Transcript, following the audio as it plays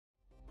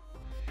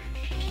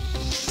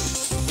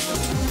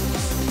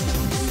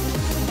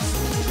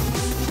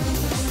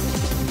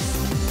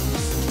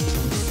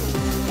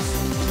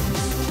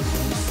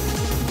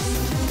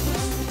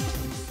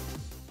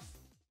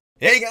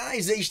Hey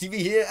guys, HDvee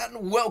here,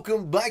 and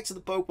welcome back to the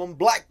Pokemon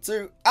Black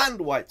 2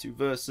 and White 2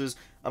 Versus.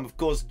 I'm of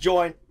course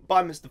joined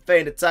by Mr.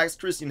 Feigned Attacks,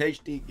 Christian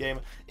HD Gamer.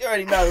 You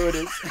already know who it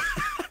is.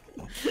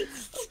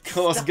 Of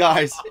course,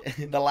 guys,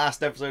 the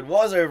last episode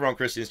was over on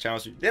Christian's channel,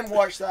 so if you didn't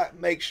watch that,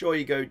 make sure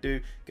you go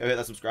hit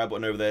that subscribe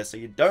button over there so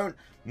you don't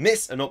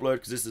miss an upload,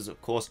 because this is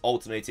of course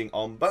alternating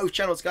on both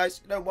channels,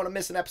 guys. You don't want to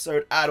miss an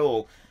episode at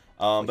all.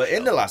 But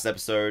in the last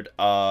episode,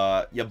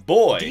 your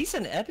boy...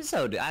 Decent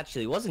episode,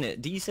 actually, wasn't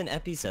it? Decent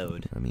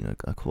episode. I mean,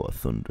 I caught a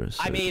thunder.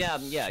 So I mean,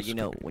 yeah, you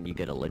know, when you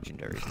get a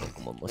legendary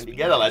Pokemon, when you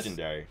get a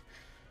legendary.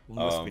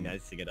 Must be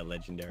nice to get a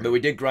legendary. But we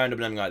did grind up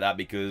and everything like that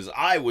because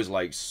I was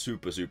like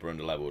super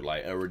underleveled,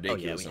 like a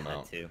ridiculous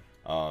amount. Had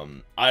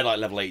to. I had like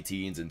level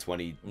 18s and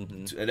 20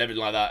 and everything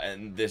like that,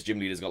 and this gym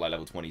leader's got like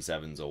level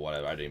 27s or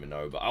whatever. I don't even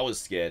know, but I was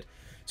scared,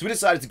 so we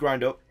decided to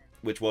grind up,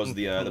 which was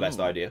the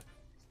best idea.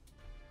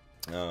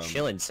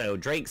 Chilling. So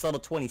Drake's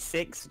level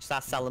 26, which is our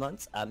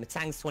Salamence.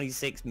 Matang's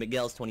 26,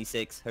 Miguel's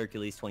 26,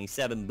 Hercules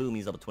 27,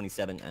 Boomy's level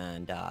 27,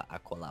 and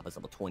Aqualava's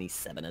level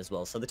 27 as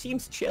well. So the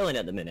team's chilling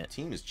at the minute.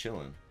 Team is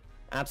chilling.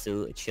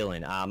 Absolutely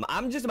chilling.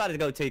 I'm just about to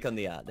go take on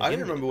the I don't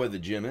remember where the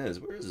gym is.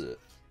 Where is it?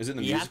 Is it in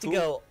the You music have to pool?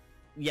 go.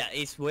 Yeah,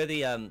 it's where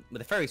the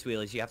Ferris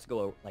wheel is. You have to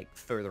go like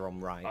further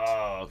on right.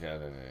 Oh, okay.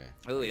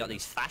 Oh, we got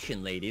these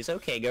fashion ladies.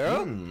 Okay,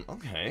 girl.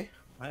 Okay.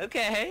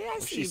 Okay, I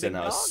see. She said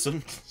now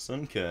sun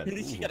kern.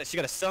 she got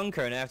a sun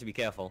kern. I have to be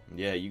careful.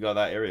 Yeah, you got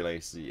that area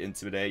lace.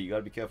 Intimidate. You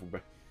gotta be careful, bro.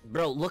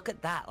 Bro, look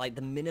at that. Like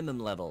the minimum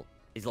level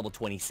is level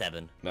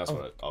 27. That's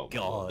what. Oh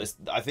God.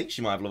 I think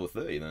she might have level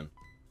 30 then.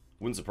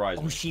 Wouldn't surprise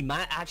me. Oh, she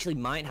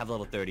might have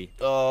level 30.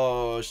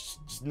 Oh,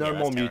 no Yeah,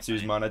 more that's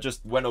Mewtwo's, man. I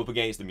just went up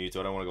against the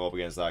Mewtwo. I don't want to go up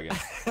against that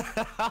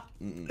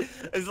again.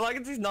 As long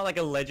as he's not like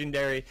a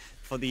legendary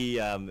for the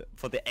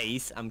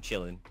ace, I'm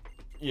chilling.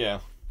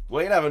 Yeah.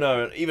 Well, you never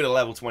know. Even a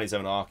level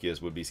 27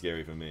 Arceus would be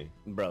scary for me.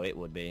 Bro, it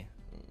would be.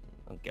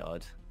 Oh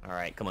God. All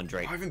right, come on,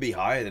 Drake. Might even be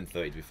higher than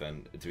 30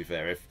 to be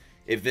fair.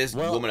 If this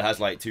woman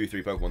has like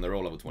 2-3 Pokemon, they're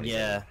all level 27.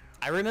 Yeah.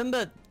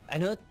 I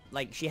know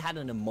like she had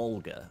an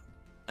Emolga.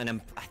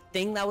 And I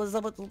think that was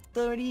level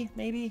 30,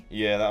 maybe?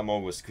 Yeah, that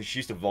Among was, because she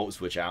used to Volt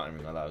Switch out and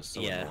everything like that. Was so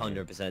yeah, annoying.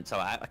 100%. So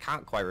I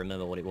can't quite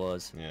remember what it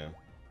was. Yeah.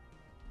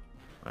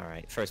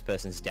 Alright, first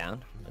person's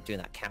down. I'm doing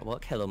that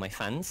catwalk. Hello, my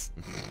fans.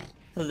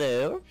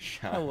 Hello.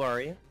 How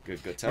are you?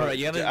 Good. Tell Alright,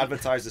 you haven't...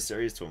 advertise the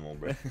series to them all,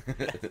 bro.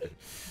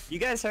 You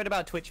guys heard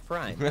about Twitch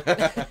Prime?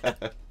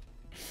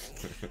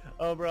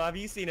 Oh, bro, have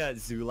you seen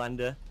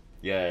Zoolander?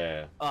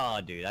 Yeah. Oh,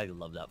 dude, I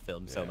love that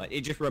film so much.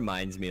 It just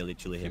reminds me of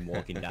literally him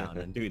walking down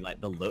and doing like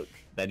the look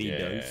that he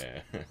does.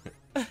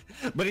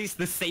 But it's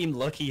the same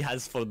look he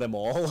has for them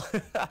all.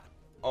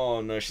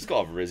 Oh no, she's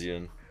got a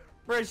Virizion.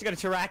 Bro, she's got a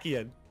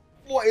Terrakion.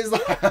 What is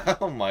that?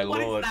 Oh my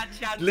What lord. is that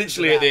chance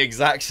Literally of at the that?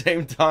 exact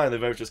same time,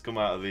 they've both just come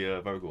out of the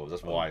Pokeballs.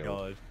 That's wild.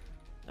 God.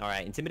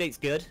 Alright, Intimidate's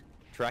good.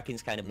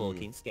 Terrakion's kind of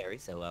bulky and scary,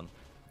 so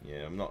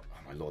Yeah, I'm not... Oh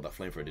my lord, that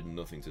Flamethrower did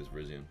nothing to this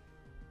Virizion.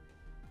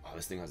 Oh,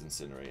 this thing has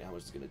Incinerate. How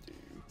much is it going to do?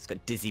 it's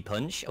got Dizzy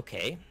Punch.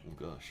 Okay.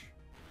 Oh gosh.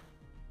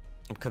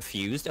 I'm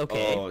confused.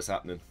 Okay. Oh, it's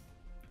happening.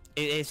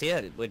 It is,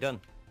 yeah, we're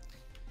done.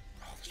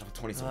 Oh, there's another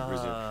 27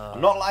 Virizion.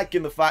 I'm not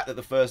liking the fact that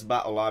the first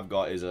battle I've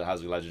got is a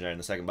Hazard Legendary and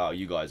the second battle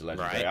you guys are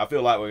Legendary. Right. I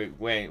feel like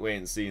we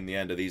ain't seeing the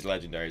end of these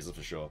Legendaries, that's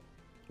for sure.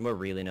 We're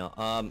really not.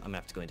 I'm gonna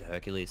have to go into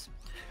Hercules.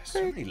 There's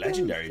so many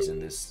Legendaries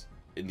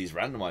in these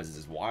randomizers,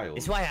 it's wild.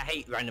 It's why I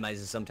hate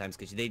randomizers sometimes,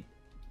 because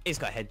it's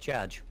got head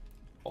charge.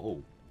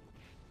 Oh.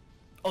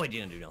 Oh, it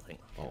didn't do nothing.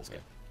 Oh, okay.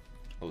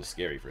 That was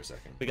scary for a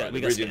second. We got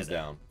Virizian's scared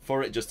down.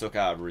 For it just took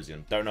out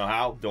Virizion. Don't know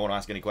how. Don't want to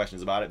ask any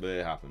questions about it, but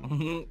it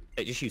happened.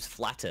 It just used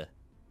Flatter.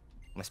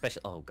 My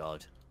special. Oh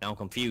God. Now I'm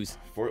confused.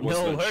 For it was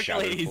No, the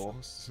Shadow Hercules.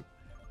 Force.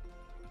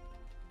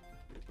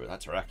 But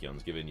that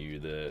Terrakion's giving you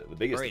the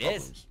biggest Where it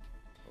problems. is.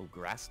 Oh,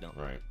 Grass Knot.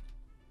 Right.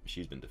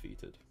 She's been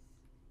defeated.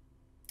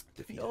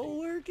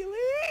 No,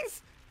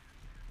 Hercules.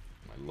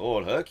 My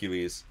lord,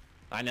 Hercules.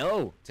 I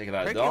know. Taking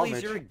that Hercules,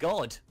 damage. you're a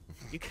god.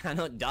 You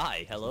cannot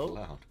die. Hello.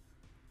 Loud.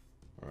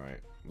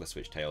 Alright, let's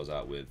switch Tails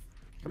out with...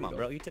 Come on,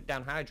 bro. You took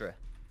down Hydra.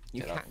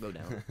 You Take can't go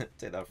down.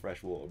 Take that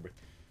fresh water,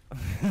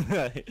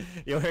 bro.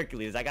 Yo,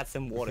 Hercules, I got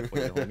some water for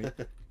you, homie.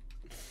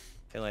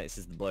 Feel like this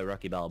is the boy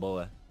Rocky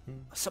Balboa.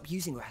 Stop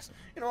using Grass.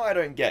 You know what I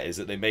don't get is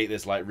that they make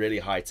this like really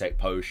high-tech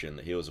potion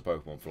that heals a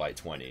Pokemon for like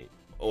 20.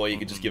 Or you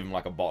could just give him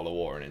like a bottle of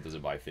water and it does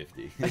it by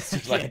 50. It's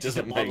just like, Yeah, it doesn't just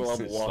a make bottle of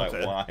sense. water.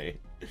 Like, why?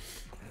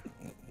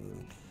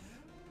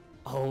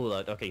 Oh,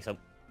 okay, so...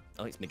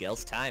 Oh, it's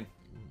Miguel's time.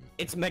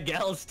 It's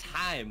Miguel's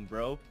time,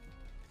 bro.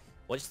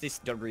 Watch this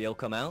Dodrio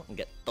come out and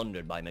get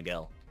thundered by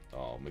Miguel.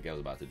 Oh,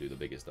 Miguel's about to do the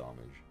biggest damage.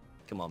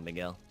 Come on,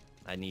 Miguel.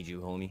 I need you,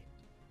 homie.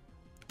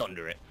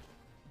 Thunder it.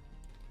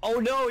 Oh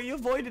no, you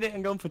avoided it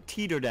and gone for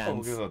Teeter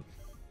Dance. Oh, God.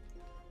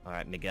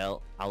 Alright,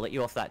 Miguel. I'll let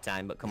you off that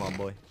time, but come on,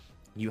 boy.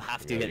 You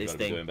have to Yeah, get you this gotta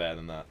be thing. doing better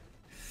than that.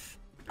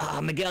 Ah,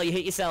 Miguel, you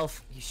hit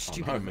yourself. You Oh,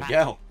 stupid no, rat.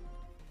 Miguel.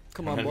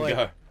 Come on, Let him boy.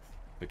 go.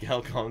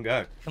 Miguel can't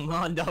go. Come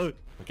on, don't.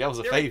 Miguel's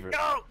a There we favourite.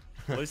 go.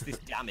 What's this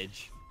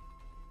damage?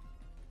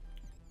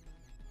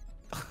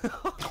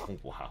 Oh,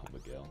 wow,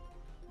 Miguel.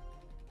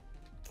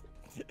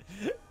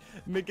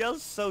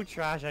 Miguel's so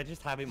trash. I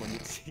just have him on the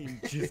team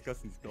just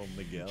because he's called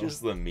Miguel.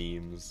 Just the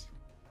memes.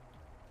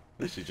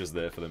 Literally just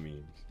there for the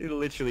memes. Dude,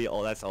 literally,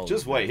 that's all.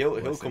 Just wait,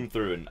 he'll come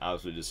through and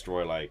absolutely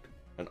destroy like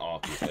an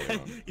Arceus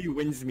later on. He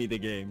wins me the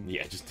game.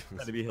 Yeah, just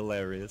That'd be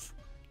hilarious.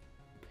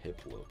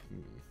 Piplup.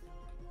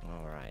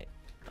 Alright.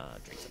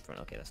 Drake's up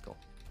front. Okay, that's cool.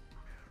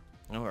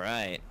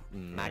 Alright.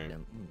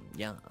 Magnum.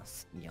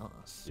 Yes.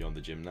 Yes. You on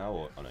the gym now,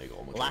 or I know you got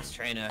one more. Last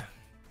trainer.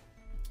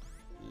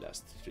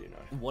 Last trainer.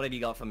 What have you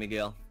got for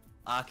Miguel?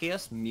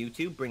 Arceus,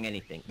 Mewtwo, bring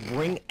anything.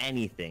 Bring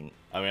anything.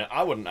 I mean,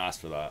 I wouldn't ask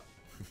for that.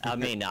 I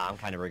mean, nah, I'm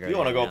kind of regretting it. You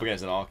want to go now. up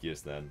against an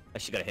Arceus then? I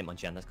should got a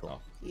Hitmonchan, that's cool.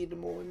 Oh.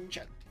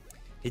 Hitmonchan.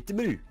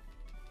 Hitmonchan.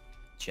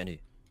 Chenu.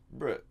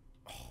 Bro.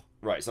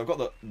 Right, so I've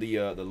got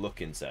the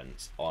looking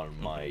sense on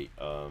my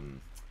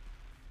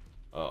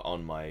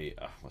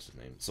what's his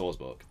name?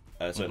 Swordsbook.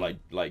 So it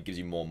like gives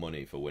you more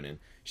money for winning.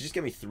 She just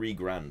gave me 3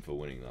 grand for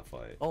winning that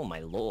fight. Oh my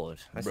lord.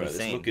 That's Bro, insane.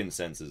 this looking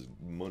sense is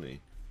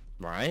money.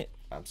 Right?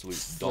 Absolute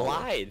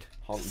Slide.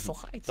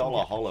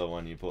 Dollar hollow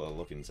when you put a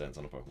looking sense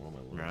on a Pokemon. Oh my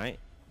lord. Right.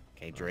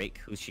 Okay, Drake,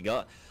 who's she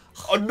got?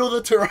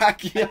 Another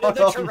Terrakion!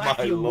 Another Oh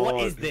Terrakion, my lord.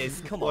 what is this?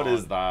 Come on. What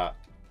is that?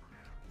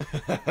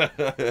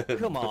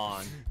 Come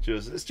on.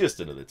 It's just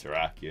another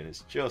Terrakion.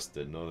 It's just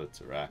another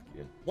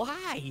Terrakion.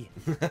 Why?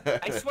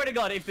 I swear to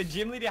God, if the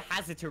gym leader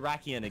has a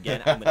Terrakion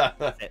again,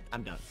 that's it.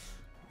 I'm done.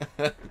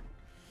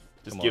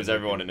 Just gives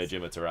everyone in the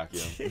gym a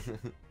Terrakion.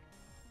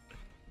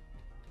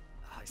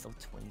 Oh, he's level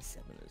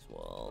 27 as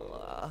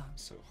well.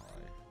 So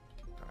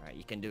high. Alright,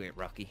 you can do it,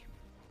 Rocky.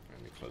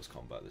 And in close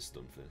combat, this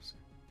Stunfisk.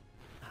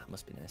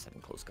 Must be nice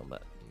having close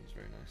combat. It's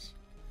very nice.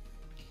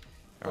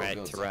 Alright,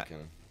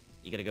 Terrakion.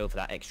 You gotta go for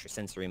that extra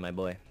sensory, my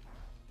boy.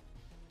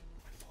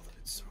 I thought that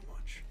did so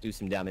much. Do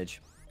some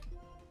damage.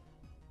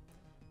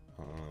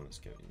 Let's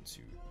get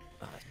into...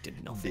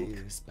 did nothing.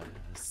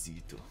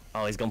 Despacito.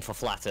 Oh, he's gone for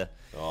flatter.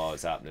 Oh,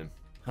 it's happening.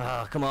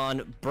 Oh, come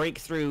on.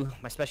 Breakthrough.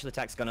 My special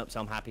attack's gone up, so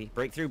I'm happy.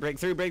 Breakthrough,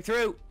 breakthrough,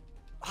 breakthrough!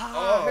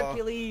 Ah,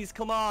 Hercules,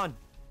 come on!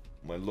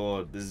 My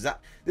lord.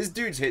 This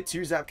dude's hit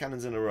 2 Zap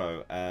Cannons in a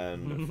row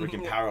and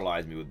freaking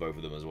paralyzed me with both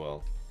of them as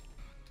well.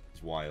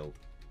 It's wild.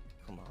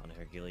 Come on,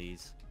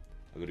 Hercules.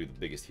 I'm gonna do the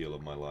biggest heal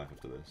of my life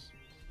after this.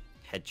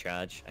 Head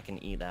charge. I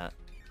can eat that.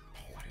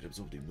 Oh, I did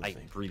absorb do nothing.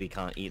 I really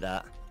can't eat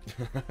that.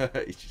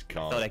 He just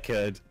can't. Thought I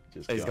could.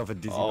 He's gone for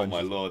dizzy oh punches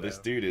my lord, now. this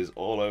dude is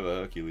all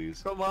over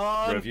Hercules. Come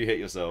on! Bro, if you hit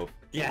yourself.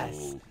 Yes!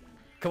 Oh.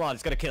 Come on,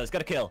 it's got to kill, it's got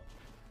to kill!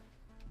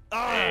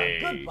 Ah! Hey.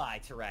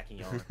 Goodbye,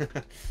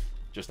 Terrakion.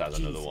 Just as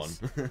another one.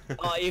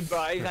 Oh,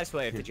 I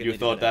swear if You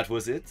thought that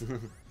was it?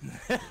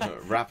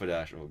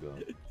 Rapidash, oh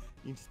god.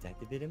 You just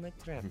activated my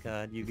trap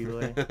card, Yu-Gi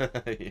boy.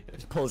 Yeah.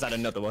 Just pulls out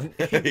another one.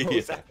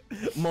 Pulls out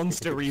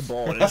Monster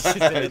Reborn. It's just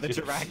another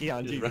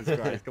Terrakion, Jesus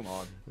Christ, come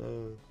on.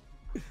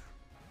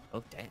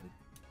 Oh, damn.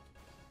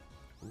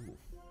 Ooh.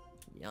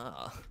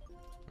 Yeah.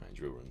 Right,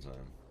 drill run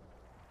time.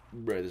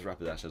 Bro, this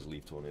Rapidash has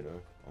Leaf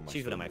Tornado. On my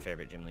She's one of my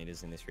favorite gym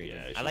leaders in this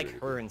region. Yeah, I like really her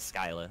cool. and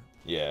Skylar.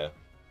 Yeah.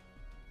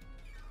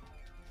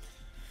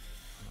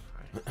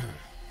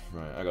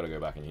 Right, I gotta go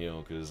back and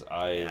heal because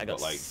I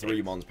got like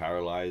 3 mons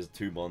paralyzed,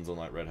 2 mons on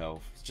like red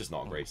health. It's just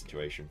not a great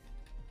situation.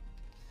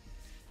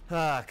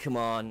 Ah, come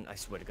on. I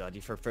swear to God,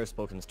 your first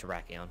Pokemon's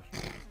Terrakion.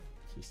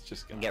 He's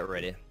just gonna... Get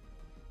ready.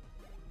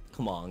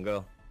 Come on,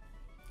 go.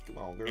 Come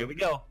on, girl. Here we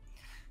go.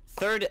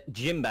 3rd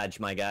gym badge,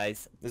 my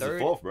guys. This is the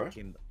 4th, bro.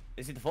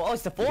 Is it the 4th? Oh,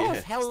 it's the 4th! Yeah,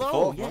 it's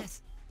Hello! the 4th,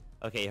 yes!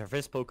 Okay, her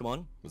first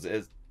Pokemon. Was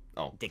it?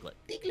 Oh. Diglett.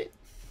 Diglett.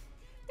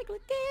 Diglett,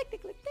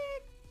 Diglett.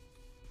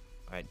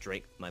 Alright,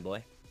 Drake, my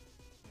boy.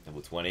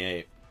 Level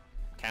 28.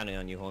 Counting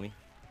on you, homie.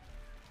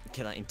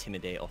 Get that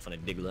Intimidate off on a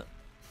Diglett.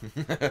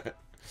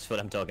 That's what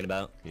I'm talking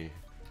about. Yeah.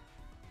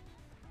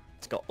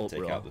 It's got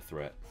Uproar. Take out the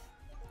threat.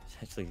 It's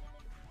actually...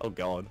 Oh,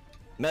 God.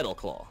 Metal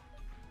Claw.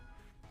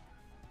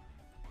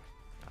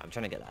 I'm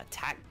trying to get that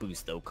attack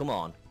boost, though. Come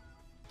on.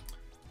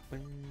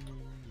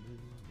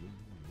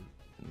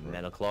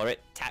 Metal Claw it.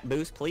 Attack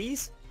boost,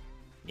 please.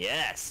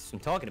 Yes, I'm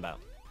talking about.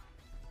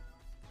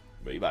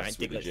 But you about to Alright,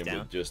 sweep the Diglett's gym down.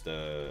 with just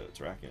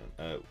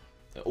Terrakion.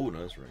 Oh,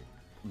 Nursery.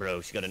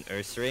 Bro, she got an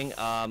Earth Ring.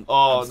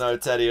 Oh no,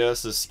 Teddy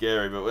Ursa's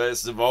scary, but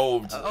it's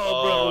evolved.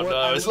 Oh, bro,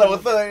 no, it's level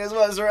 30 as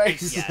well as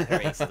race. Yeah,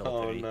 her ace is level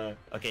Oh 30. no.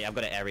 Okay, I've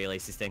got to aerial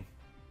ace this thing.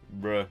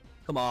 Bruh.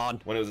 Come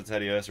on. When it was a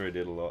Teddy Ursa, it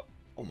did a lot.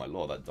 Oh my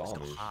lord, that got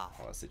Darmage. half.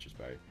 Oh, that Citrus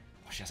Berry.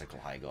 Oh, she has a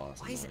Gligar.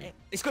 That's Why is annoying. it?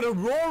 It's got a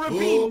Aurora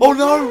Beam. Oh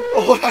no!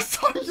 Oh, that's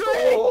times 4!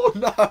 Oh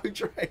no,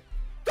 Drake!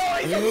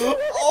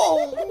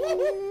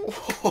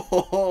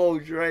 Oh,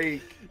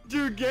 Drake!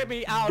 Dude, get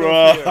me out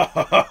of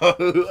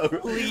here!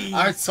 Please.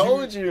 I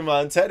told you,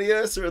 man. Teddy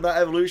Ursa and that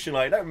evolution,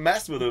 like, don't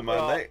mess with them, man.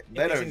 Bro,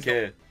 They don't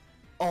care.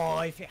 Oh,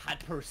 if it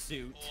had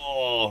Pursuit.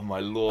 Oh my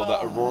lord,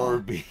 that Aurora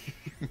Beam.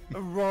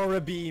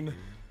 Aurora Beam.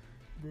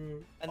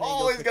 And then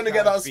Oh, goes he's for gonna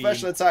get that Charge Beam.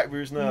 special attack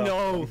boost now.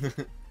 No.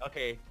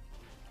 Okay.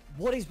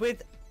 What is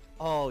with...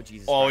 Oh,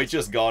 Jesus Oh, Christ. he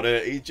just got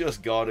it. He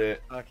just got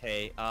it.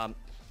 Okay,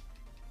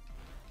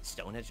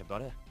 Stone Edge, I've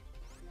got it.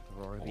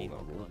 Aurora Beam. Oh,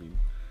 Oh, Aurora God. Beam.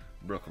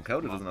 Bro,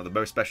 Conkelda doesn't have the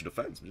most special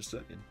defense. I'm just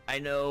saying. I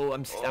know.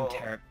 I'm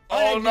terrible.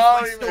 Oh no,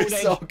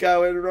 it's all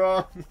going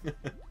wrong.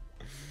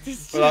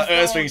 Well,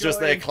 Earthwing's just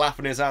there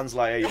clapping his hands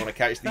like, hey, you want to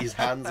catch these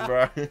hands,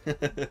 bro?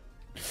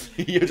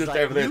 You're just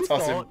over there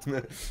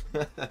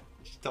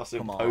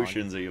tossing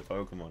potions at your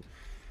Pokemon.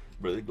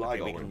 Bro, they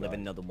okay, we can live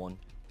another one.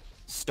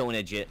 Stone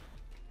Edge it.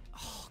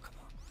 Oh, come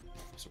on.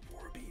 Some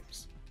Aura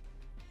Beams.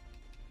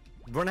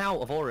 Run out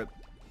of Aura.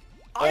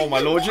 Oh my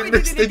lord, you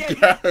missed it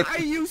again!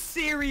 Are you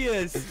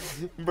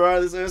serious?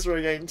 Bro, this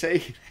Earthwing ain't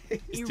taking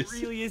it. He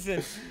really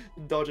isn't.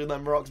 Dodging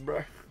them rocks,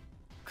 bro.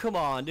 Come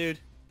on, dude.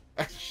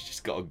 She's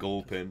just got a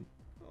Gulpin.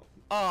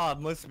 Oh,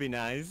 must be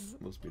nice.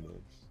 Must be nice.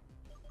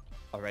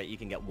 Alright, you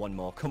can get one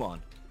more. Come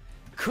on.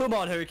 Come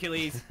on,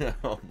 Hercules.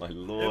 Oh my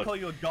lord. Look how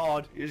you're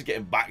god. You're just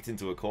getting backed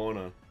into a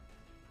corner.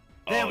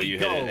 There oh, we you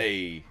go. hit it.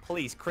 Hey.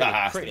 Please, crit. That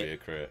has crit to be a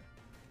crit.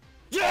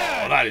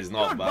 Yeah! Oh, that is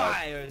not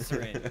Goodbye,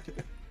 bad.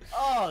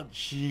 Oh,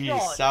 jeez.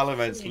 God.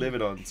 Salamence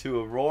living on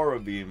 2 Aurora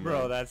Beam, bro.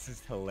 man. That's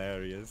just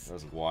hilarious.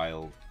 That's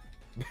wild.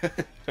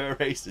 Her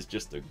race is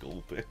just a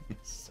Gulpin.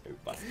 So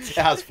bad. It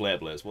has Flare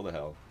Blitz. What the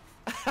hell?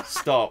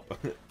 Stop.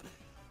 Oh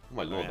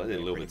my lord, that did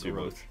a little bit too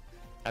much.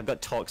 I've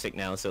got Toxic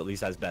now, so at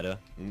least that's better.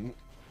 Mm.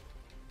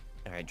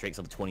 Alright, Drake's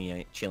level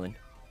 28, chilling.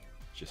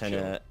 Just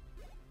chilling.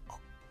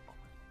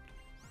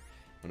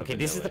 Okay,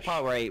 this is the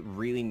part where I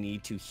really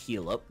need to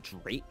heal up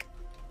Drake.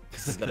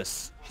 She's got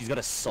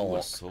a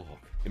Soul.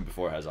 Even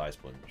before it has Ice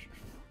Punch.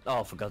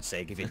 Oh, for God's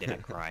sake, if it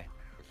didn't cry.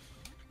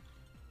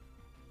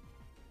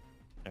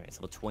 Alright, it's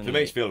level 20. If it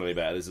makes you feel any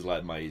better, this is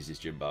like my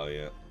easiest gym battle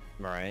yet.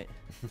 Right.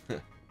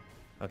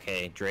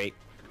 Okay, Drake.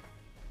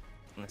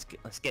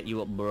 Let's get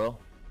you up, bro.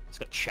 Let's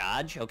go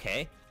charge.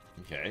 Okay.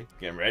 Okay,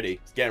 getting ready.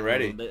 It's getting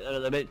ready. A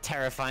little bit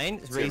terrifying.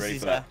 It's ready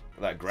for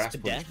that grass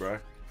punch, death. bro.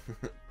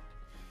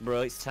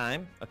 Bro, it's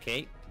time.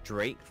 Okay,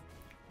 Drake.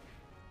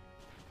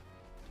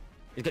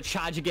 He's got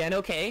charge again.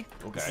 Okay.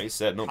 Okay,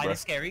 setting up, bro. Kinda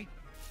scary.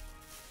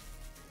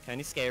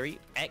 Kinda scary.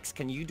 X,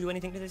 can you do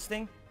anything to this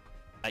thing?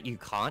 You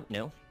can't.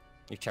 No.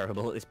 You're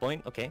terrible at this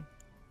point. Okay.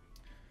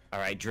 All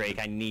right, Drake.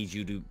 I need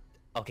you to.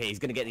 Okay, he's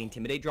gonna get the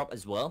Intimidate drop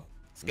as well.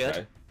 It's good.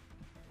 Okay.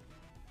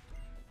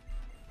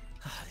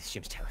 Oh, this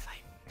gym's terrifying.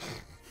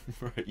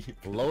 Right.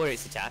 Lower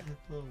its attack.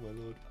 Oh my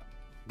lord.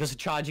 Goes to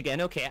charge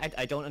again. Okay,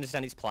 I don't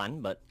understand his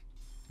plan, but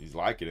he's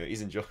liking it.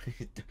 He's enjoying.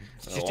 He's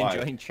just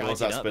enjoying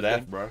charging up. Spit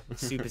F, bro.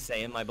 Super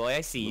Saiyan, my boy.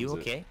 I see you.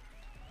 Okay.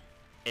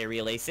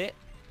 Aerial Ace it.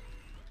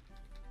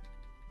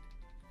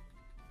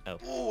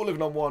 Oh,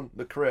 living on 1.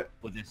 The crit.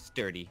 With a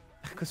sturdy.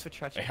 Goes for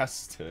charging. It has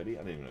sturdy.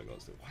 I didn't even know it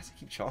got sturdy. Why does it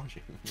keep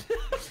charging?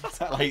 Is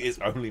that like its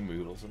only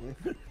move or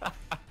something?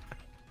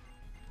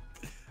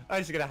 I'm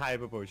just gonna high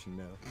proportion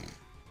now.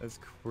 That's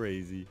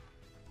crazy.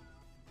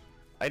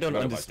 I don't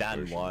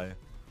understand why.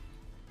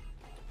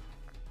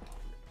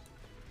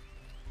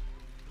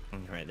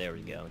 Alright, there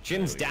we go.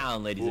 Gym's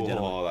down, ladies and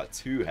gentlemen. Oh, that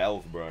 2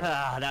 health, bro.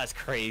 Ah, that's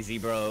crazy,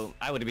 bro.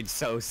 I would have been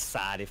so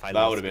sad if I that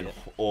lost would have been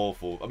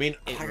awful. I mean,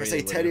 like I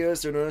say, Teddy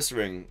Ursa and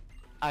Ursaring,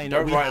 I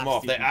know, don't write them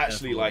off. They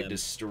actually, like,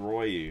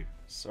 destroy you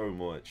so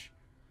much.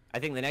 I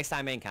think the next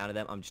time I encounter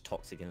them, I'm just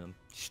toxicing them.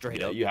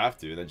 Straight up. You have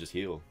to, and then just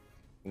heal.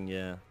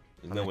 Yeah.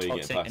 There's no way you're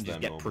getting past and just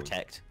them get normally.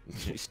 protect.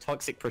 Just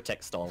toxic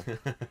protect stall.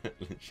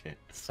 Legit.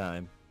 It's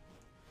time.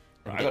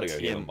 Right, I gotta go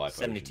heal and buy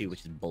 72, potions.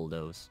 which is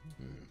bulldoze.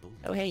 Bulldoze.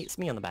 Oh hey, it's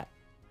me on the back.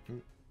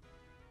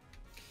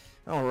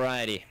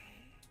 Alrighty.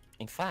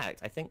 In fact,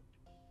 I think.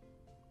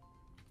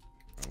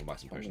 I'm gonna buy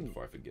some potions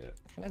before I forget.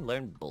 Can I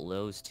learn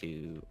bulldoze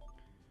to?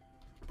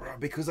 Bro,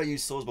 because I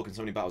used Soulsbook in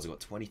so many battles, I got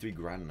 23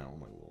 grand now. Oh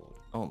my lord.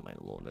 Oh my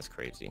lord, that's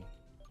crazy.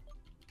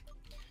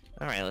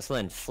 Alright, let's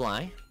learn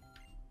fly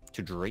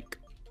to Drake.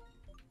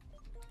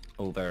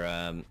 Over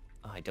oh,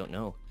 I don't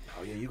know.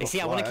 Oh yeah, you got You see,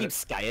 fly, I want to keep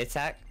Sky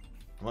Attack.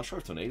 I'm not sure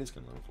if tornadoes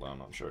can learn fly. I'm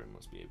not sure. It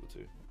must be able to.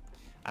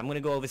 I'm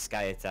gonna go over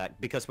Sky Attack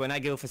because when I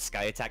go for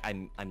Sky Attack,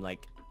 I'm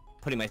like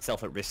putting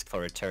myself at risk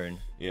for a turn.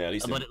 Yeah, at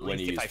least when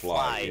you if use I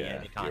fly, yeah,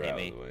 they can't you're hit out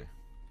me. of the way.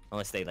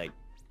 Unless they like,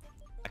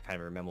 I can't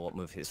even remember what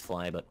move his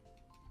fly, but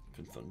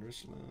Can Thunder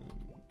Slam?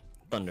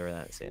 Thunder.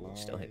 That's it. Fly.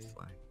 Still hits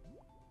fly.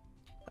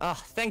 Oh,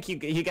 thank you.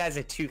 You guys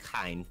are too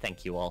kind.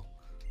 Thank you all.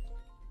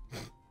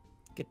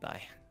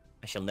 Goodbye.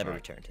 I shall never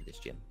return to this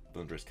gym.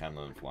 Thunderous can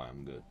learn fly.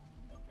 I'm good.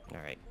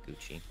 All right,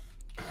 Gucci.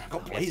 I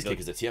got Blaze Kick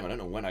as a TM. I don't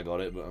know when I got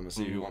it, but I'm gonna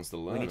see who wants to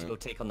learn We need to go it.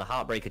 take on the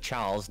Heartbreaker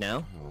Charles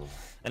now. Oh.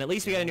 And at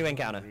least we got a new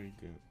encounter. Very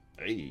good.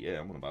 Hey, yeah,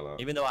 I'm gonna buy that.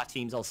 Even though our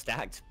team's all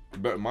stacked.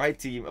 But my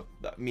team,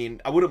 I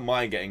mean, I wouldn't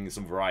mind getting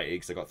some variety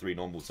because I got 3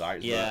 normal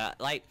types. Yeah,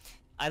 like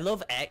I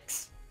love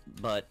X,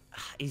 but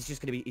he's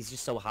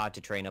just so hard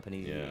to train up,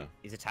 and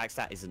his attack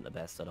stat isn't the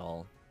best at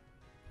all.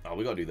 Oh,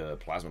 we gotta do the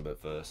plasma bit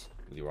first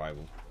with your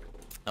rival.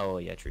 Oh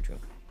yeah, true.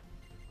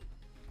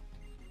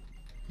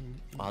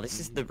 Oh, this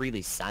is the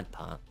really sad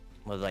part,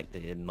 where like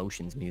the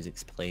emotions music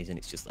plays, and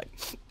it's just like,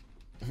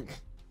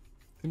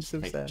 I'm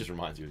so sad. It just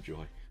reminds you of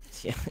Joy.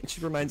 Yeah, it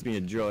just reminds me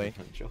of Joy.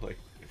 Joy.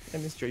 I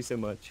miss Joy so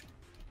much.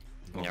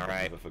 Oh, all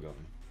right. Never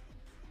forgotten.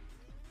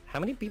 How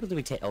many people do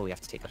we take? Oh, we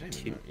have to take I on don't 2.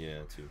 even know. Yeah,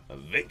 2. A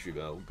victory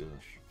bell. Gosh.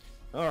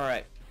 All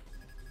right.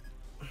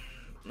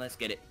 Let's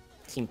get it.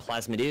 Team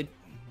Plasma, dude.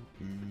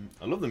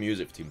 I love the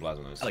music for Team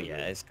Plasma. Oh yeah,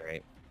 it's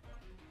great.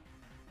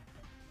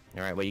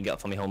 All right, what you got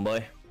for me,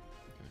 homeboy?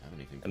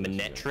 A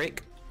Manetric.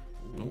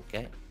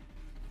 Okay.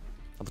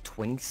 Level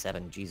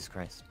 27. Jesus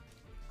Christ.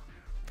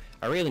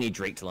 I really need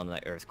Drake to land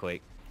that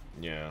Earthquake.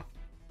 Yeah.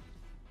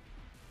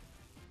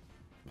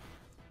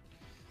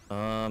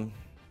 Air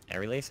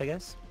Release, I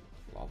guess.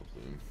 Lava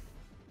Plume.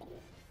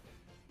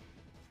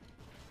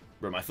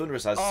 Bro, my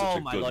Thunderous has such a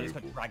good Oh my lord, it's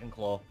move got pool. Dragon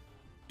Claw.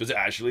 Does it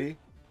actually?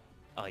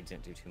 Oh, I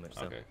didn't do too much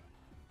though. Okay.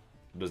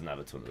 It doesn't have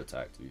a ton of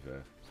attack, to be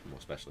fair. It's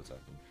more special attack.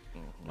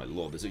 My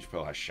lord, this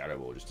HP has Shadow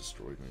Ball, just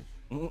destroyed me.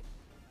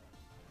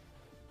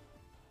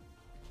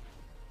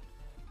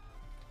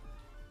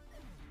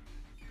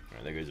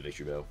 Alright, there goes a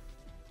Victory Bell.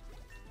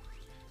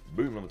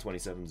 Boom, number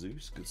 27,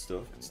 Zeus. Good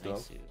stuff, good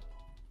stuff.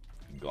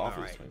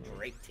 Garfield's playing well.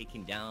 Drake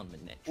taking down the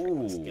Manetric.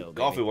 Ooh,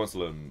 Garfield wants to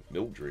learn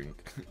Milk Drink.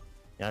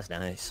 That's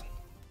nice.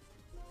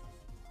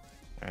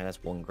 Alright,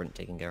 that's one grunt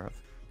taken care of.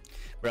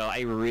 Bro,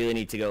 I really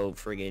need to go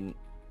friggin'...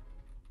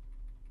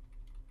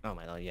 Oh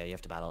my god, yeah, you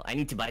have to battle. I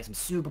need to buy some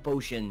super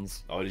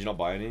potions. Oh, did you not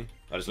buy any?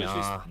 I just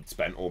literally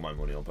spent all my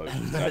money on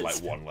potions. I had like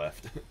one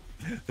left.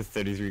 The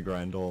 33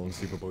 grand all on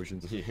super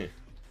potions. Yeah.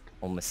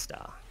 Almost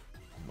star.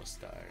 Almost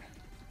die.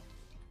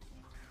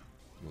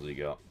 What's he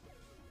got?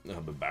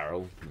 A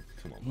barrel?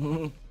 Come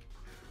on.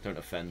 Don't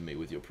offend me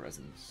with your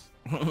presence.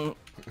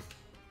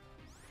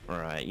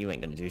 Alright, you ain't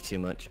gonna do too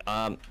much.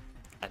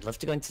 I'd love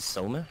to go into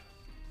Soma.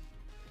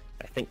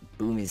 I think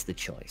Boomy's the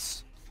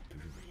choice.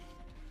 Boomy.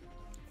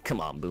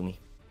 Come on, Boomy.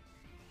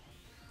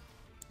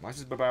 Why is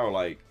this barrel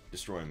like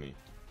destroying me?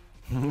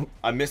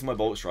 I missed my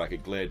bolt strike,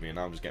 it glared me, and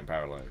now I'm just getting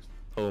paralyzed.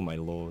 Oh my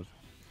lord.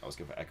 I was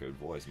going for echoed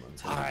voice, man.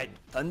 Alright,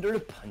 Thunder to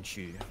punch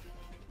you.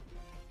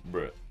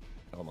 Bruh.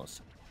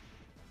 Almost.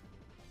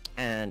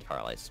 And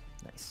paralyzed.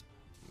 Nice.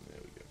 There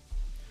we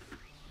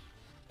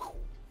go.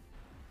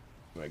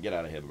 Alright, get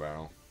out of here,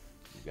 barrel.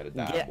 You gotta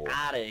die, Get boy.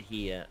 out of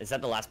here. Is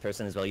that the last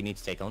person as well you need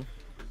to take on?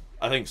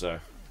 I think so.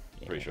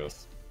 Yeah, Pretty sure. I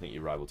nice. think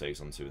your rival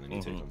takes on two, and then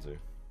you take on two.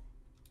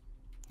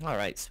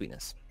 Alright,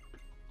 sweetness.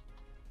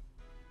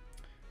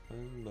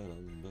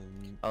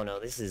 Oh no,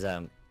 this is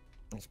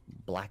it's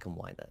black and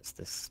white. That's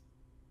this.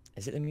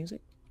 Is it the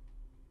music?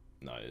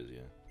 No, it is, yeah.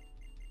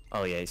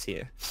 Oh yeah, it's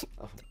here.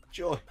 Oh,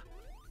 joy.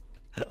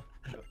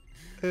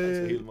 Thanks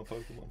for healing my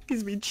Pokemon.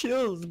 Gives me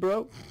chills,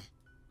 bro.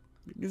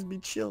 It gives me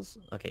chills.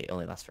 Okay, it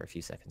only lasts for a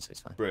few seconds, so it's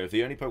fine. Bro, if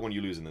the only Pokemon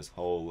you lose in this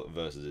whole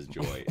versus is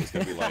Joy, it's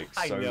gonna be like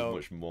so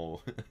much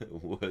more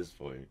worse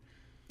for you.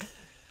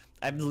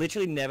 I've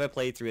literally never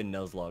played through a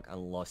Nuzlocke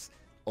and lost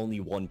only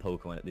one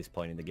Pokemon at this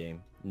point in the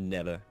game.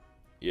 Never.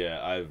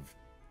 Yeah, I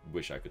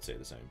wish I could say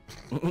the same.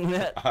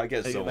 I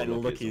get so my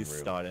unlucky, luckiest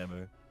start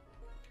ever.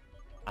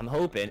 I'm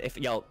hoping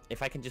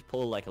if I can just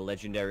pull like a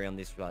legendary on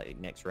this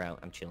next round,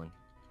 I'm chilling.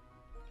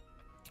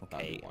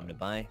 Okay, I'm gonna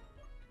buy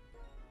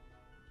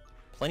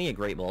plenty of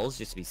great balls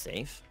just to be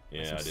safe.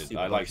 Yeah, I did.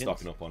 I like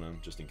stocking up on them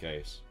just in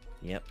case.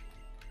 Yep.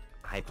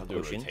 Hyper I'll do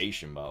a potion.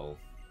 rotation battle.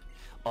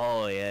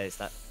 Oh yeah, it's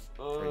that.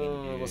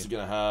 What's he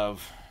gonna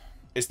have?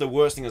 It's the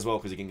worst thing as well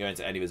because he can go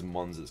into any of his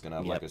mons that's gonna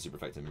have like a super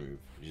effective move,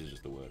 which is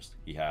just the worst.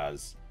 He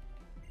has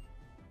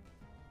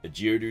a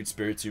Geodude,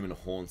 Spiritomb, and a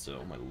Haunter.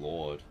 Oh my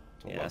lord!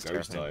 Talk about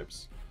ghost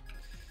types.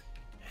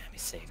 Let me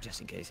save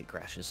just in case it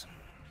crashes.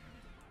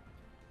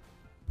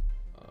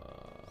 I don't know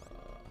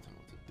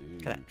what to do.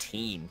 Look at that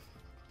team.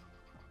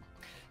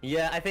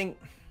 Yeah, I think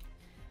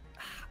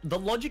the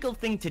logical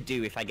thing to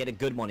do if I get a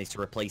good one is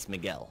to replace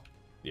Miguel.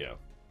 Yeah.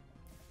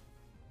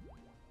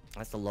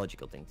 That's the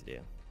logical thing to do.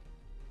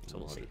 So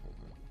we'll see.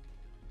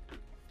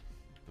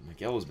 But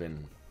Miguel's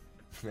been...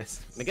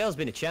 Miguel's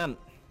been a champ.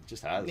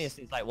 Just has.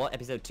 Since like what,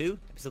 episode 2?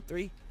 Episode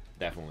 3?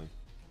 Definitely.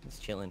 He's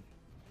chilling.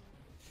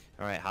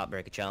 Alright,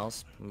 Heartbreaker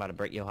Charles. I'm about to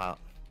break your heart.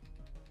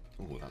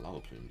 Oh, that Lava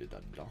Plume did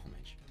that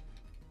damage.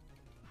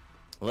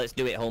 Let's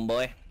do it,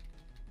 homeboy.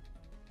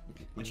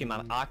 What's your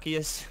man?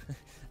 Arceus?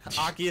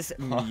 Arceus,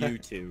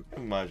 Mewtwo.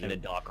 Imagine.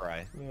 And a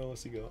Darkrai. Oh,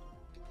 what's he got?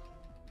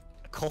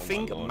 A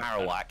Coughing,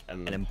 Marowak,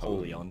 and and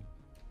Empoleon.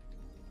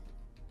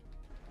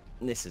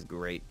 This is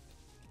great.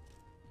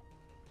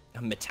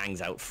 And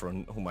Matang's out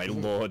front. Oh my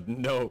lord,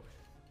 no.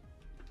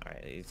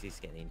 Alright, he's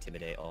getting the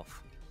Intimidate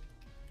off.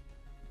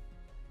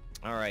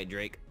 Alright,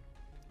 Drake.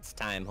 It's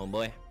time,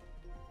 homeboy.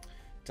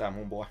 Time,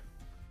 homeboy.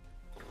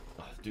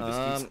 Oh,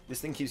 dude,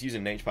 this thing keeps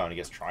using Nature Power and he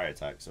gets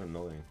Tri-Attack. So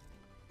annoying.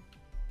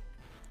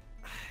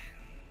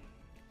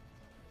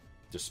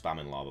 Just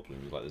spamming Lava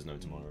Plumes like there's no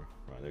tomorrow.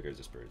 Right, there goes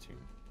the Spiritomb.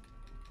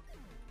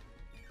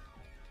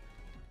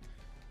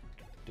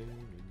 Can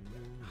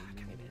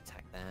maybe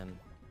attack them.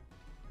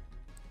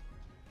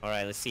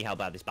 Alright, let's see how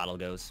bad this battle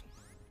goes.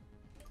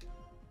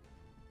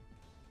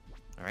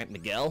 Alright,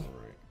 Miguel.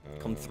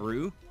 Come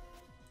through.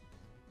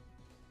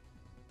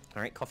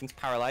 Alright, Coughing's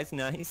paralyzed.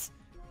 Nice.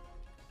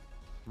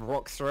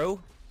 Rock Throw.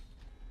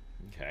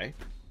 Okay.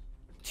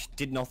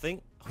 Did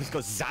nothing. Oh, he's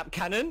got Zap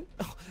Cannon.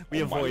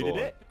 We avoided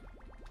it.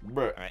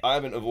 Bro, right. I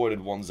haven't avoided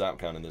one Zap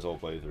Cannon this whole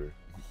playthrough.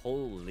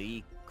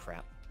 Holy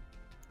crap.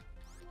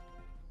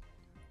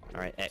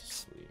 Alright,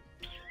 X.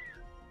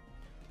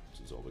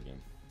 absorb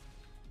again.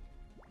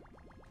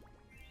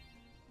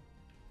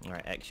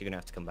 Alright, X, you're gonna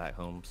have to come back,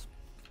 Holmes.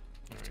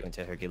 You have to go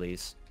into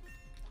Hercules.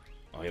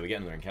 Oh yeah, we're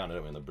getting another encounter,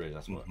 don't we, on the bridge?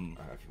 That's what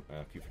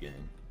I keep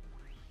forgetting.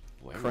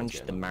 Boy,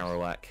 Crunch the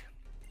Marowak.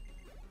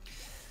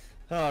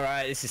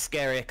 Alright, this is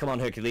scary. Come on,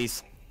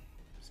 Hercules.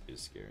 This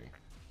is scary.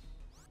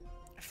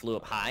 I flew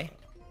up high.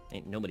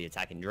 Ain't nobody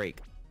attacking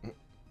Drake.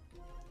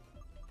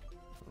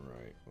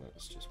 Right,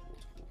 let's just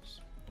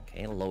waterfalls.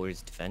 Okay, lower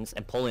his defense.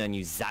 Empoleon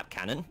used Zap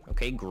Cannon.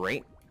 Okay,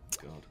 great.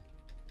 God.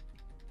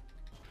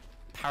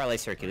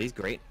 Paralyze Hercules,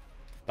 great.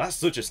 That's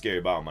such a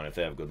scary battle, man, if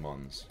they have good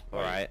mons.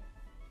 Alright.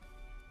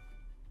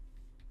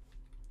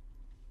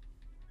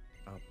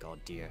 Oh god,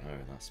 dear. Oh,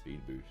 that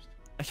speed boost.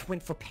 I just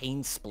went for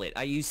Pain Split.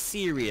 Are you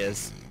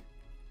serious?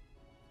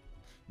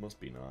 Must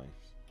be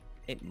nice.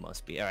 It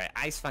must be. Alright,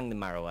 Ice Fang the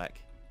Marowak.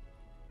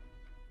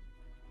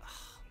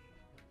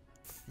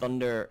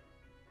 Thunder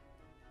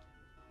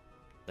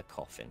the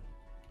Coffin.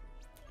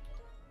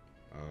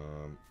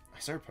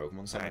 Is there a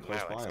Pokemon center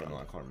close by or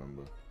not? I can't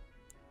remember.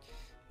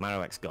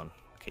 Marowak's gone.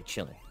 Okay,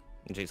 chilling.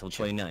 Injectable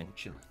 29.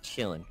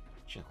 Chilling.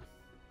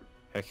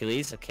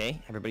 Hercules,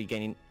 okay. Everybody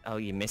getting... Oh,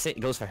 you miss it.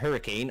 It goes for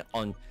Hurricane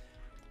on...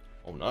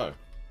 Oh no.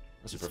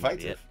 That's a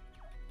perfective.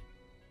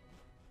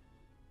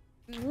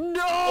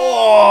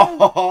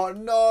 No! Oh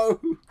no!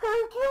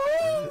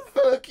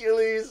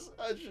 Hercules!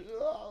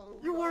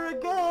 You were a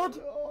god!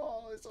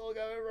 Oh, it's all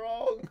going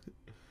wrong.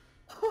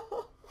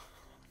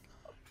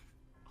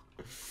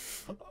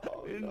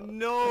 Oh,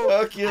 no!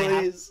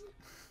 Hercules!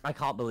 I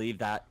can't believe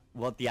that.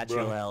 What the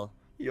actual hell?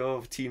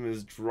 Your team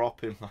is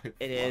dropping like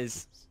it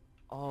is.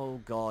 Oh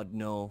god,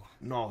 no.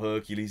 Not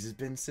Hercules. It's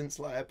been since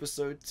like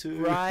episode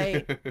 2.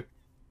 Right.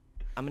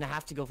 I'm gonna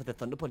have to go for the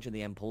Thunder Punch and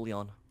the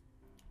Empoleon.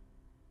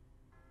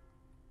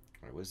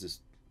 Alright, where's this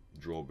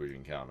drawbridge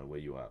encounter? Where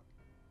you at?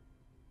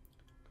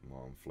 Come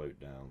on, float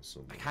down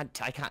somewhere. I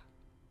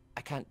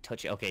can't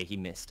touch it. Okay, he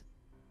missed.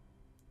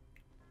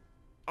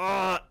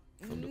 No!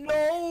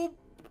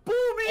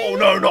 Boomy! Oh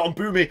no, not on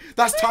Boomy!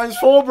 That's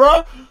 ×4,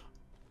 bro!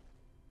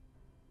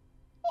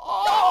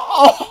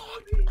 Oh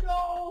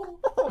no!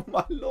 Oh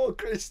my lord,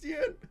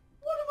 Christian!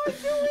 What am I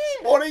doing?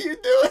 What are you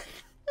doing?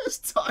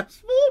 It's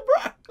 ×4,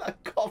 bro!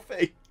 That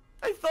coffee!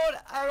 I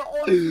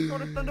honestly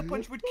thought a Thunder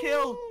Punch would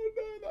kill! Oh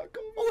no, that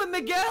coffee! Oh, and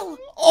Miguel!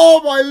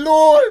 Oh my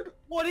lord!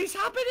 What is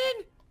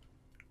happening?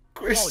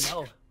 Christian!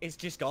 Oh no, it's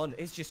just gone.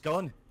 It's just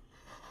gone.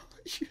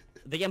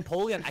 The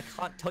Empoleon, I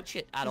can't touch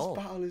it at all.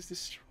 This battle is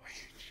destroying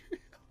you.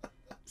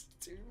 That's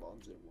 2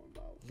 mons in 1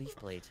 battle. Leaf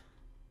Blade.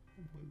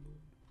 Oh my lord.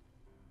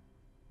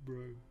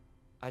 Bro.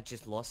 I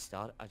just lost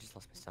my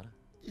starter.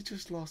 You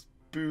just lost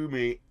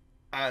Boomy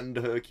and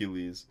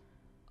Hercules.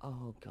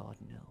 Oh god,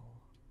 no.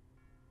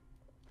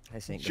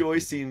 Joy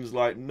seems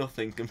like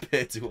nothing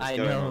compared to what's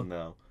going on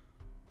now.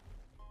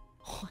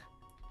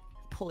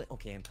 Pull it.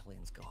 Okay,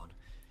 Empoleon's gone.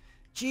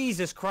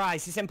 Jesus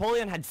Christ, this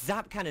Empoleon had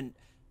Zap Cannon.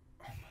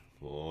 Oh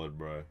my lord,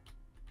 bro.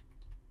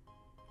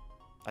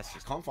 I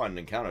just can't find an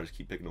encounter. I just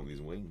keep picking up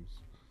these wings.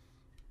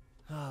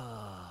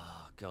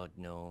 Oh god,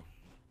 no.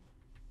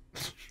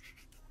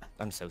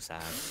 I'm so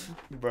sad.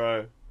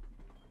 Bro.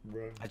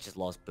 I just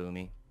lost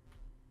Boomy.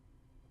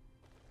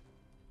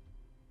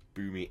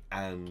 Boomy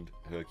and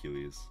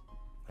Hercules.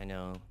 I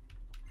know.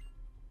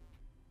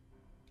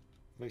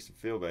 Makes it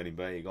feel any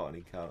better. You got an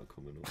encounter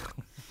coming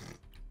up.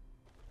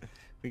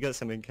 We got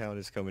some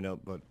encounters coming up,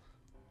 but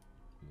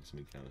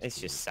it's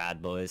just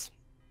sad, boys.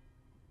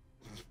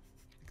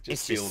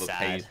 Just feel the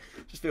pain.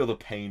 Just feel the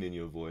pain in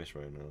your voice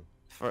right now.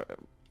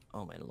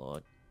 Oh my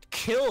lord.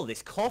 Kill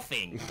this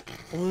coughing!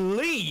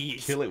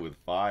 Please! Kill it with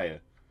fire.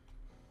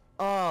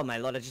 Oh my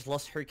lord, I just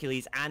lost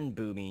Hercules and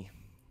Boomy.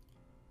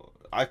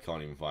 I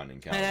can't even find an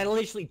encounter. And I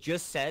literally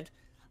just said,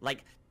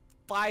 like,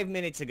 5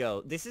 minutes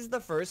ago, this is the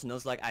first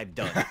Nuzlocke I've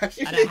done.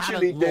 And I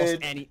haven't lost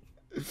any...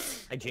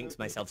 I jinxed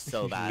myself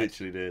so bad. You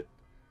literally did.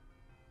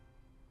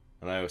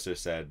 And I also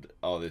said,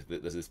 oh,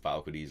 this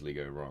battle could easily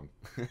go wrong.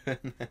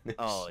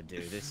 Oh,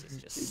 dude, this is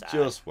just sad. It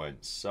just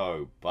went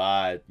so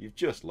bad. You've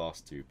just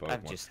lost 2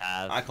 Pokemon.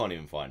 I can't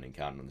even find an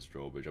encounter on this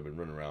drawbridge. I've been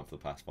running around for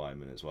the past 5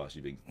 minutes whilst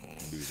you've been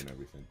losing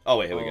everything. Oh,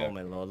 wait, here we go. Oh,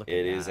 my lord, look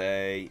it at is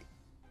that.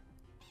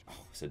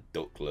 Oh, it's a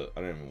ducklet.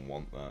 I don't even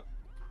want that.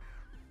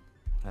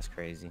 That's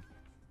crazy.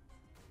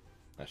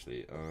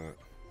 Actually,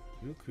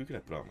 who could I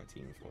put on my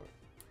team for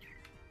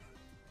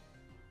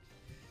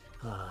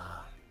it?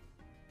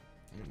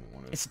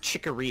 It's a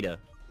Chikorita.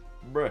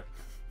 Bruh.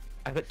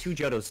 I've got 2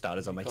 Johto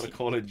starters on my team. Gotta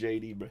call it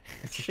JD, bruh.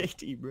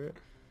 JD, bro.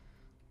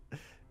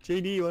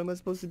 JD, what am I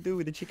supposed to do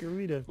with a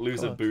Chikorita?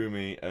 Lose a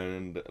Boomy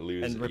and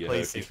lose and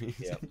replace it.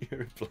 Yeah. You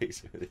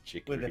replace it with a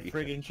Chikorita. With a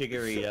friggin'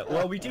 Chikorita.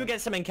 Well, we do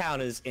get some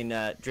encounters in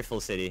Driftful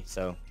City,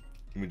 so.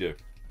 We do.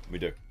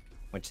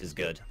 Which is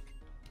good.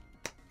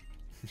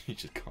 You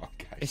just can't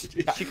catch It's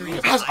it.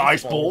 Chikorita's Has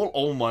Ice Ball?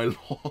 Oh my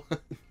lord.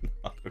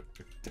 No.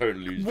 Don't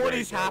lose Drake. What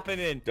is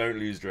happening? Don't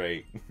lose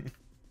Drake.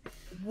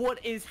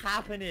 What is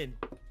happening?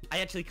 I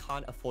actually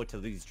can't afford to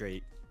lose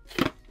Drake.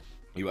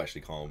 You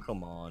actually can't.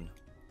 Come on.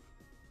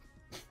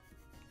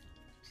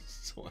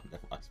 Sorting them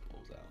Ice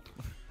Balls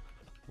out.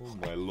 Oh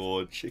my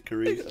lord,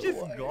 Chikorita. It's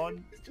just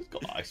gone. It's just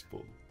got Ice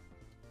Ball.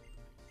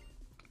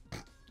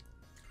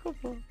 Come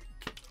on.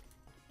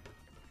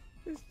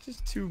 It's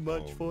just too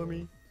much for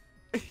me.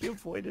 He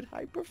avoided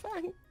Hyper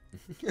Fang.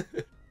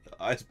 The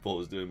Ice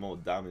Ball is doing more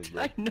damage,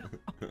 bro. I know.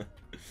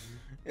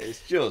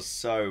 It's just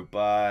so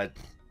bad.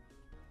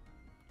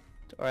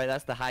 Alright,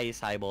 that's the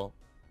highest highball.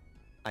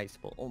 Ice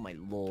Ball. Oh my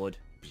lord.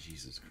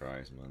 Jesus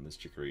Christ, man. This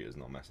Chikorita is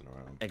not messing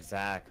around.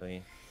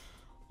 Exactly.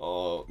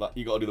 Oh,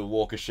 you gotta do the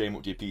walk of shame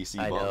up to your PC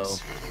I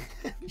box.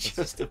 know.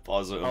 Just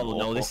deposit them. Oh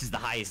no, this is the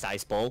highest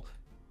Ice Ball.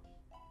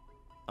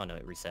 Oh no,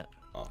 it reset.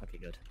 Oh, okay,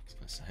 good. I was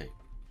gonna say.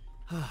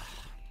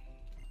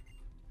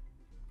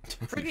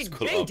 Friggin' Just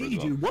cut it off JD, as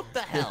well. dude, what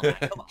the hell? Man?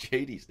 Come on.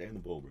 JD, stay in the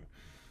ball, bro.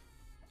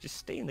 Just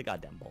stay in the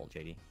goddamn ball,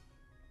 JD.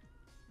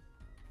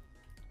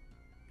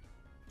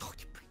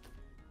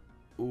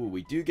 Ooh,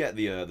 we do get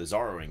the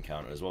Zoro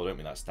encounter as well, don't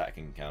we? That static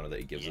encounter that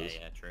he gives us.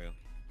 Yeah, true.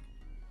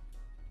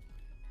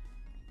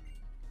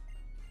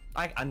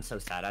 I'm so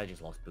sad. I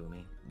just lost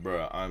Boomy.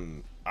 Bro,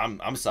 I'm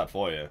sad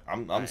for you.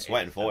 I'm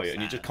sweating for you,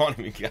 and you just sad. can't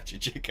even catch a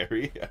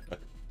Chikorita.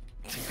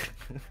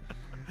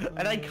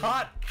 And I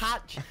can't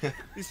catch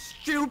this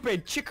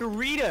stupid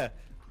Chikorita.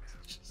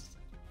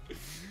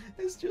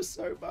 It's just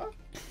so bad.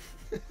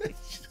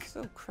 It's just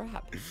so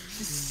crap.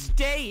 Just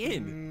stay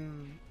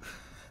in.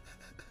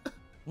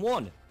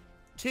 1,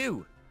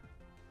 2,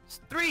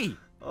 3.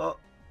 Oh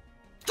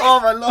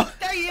my lord!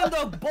 Stay in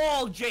the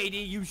ball,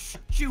 JD. You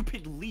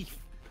stupid leaf.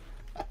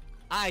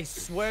 I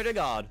swear to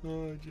God.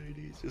 Oh,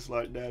 JD's just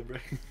like that, bro.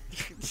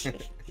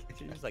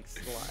 Just like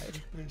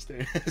slide. I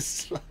stay in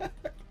slide.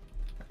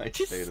 I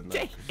Just stayed in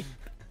stay.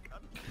 that.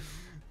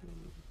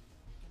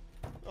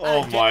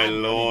 Oh my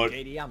I'm lord!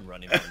 Running, JD, I'm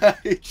running.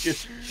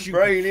 Just, Stupid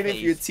bro, you need it for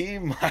face. your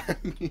team, man.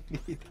 You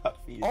need that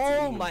for your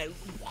Oh team. my!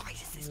 Why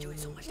is this doing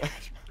so much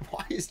damage?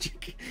 Why is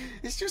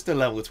It's just a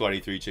level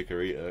 23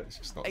 Chikorita. It's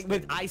just not. Like,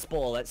 with Ice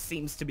Ball, that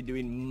seems to be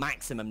doing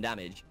maximum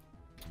damage.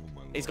 Oh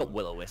my lord. He's got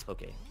Will-O-Wisp.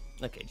 Okay,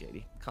 okay,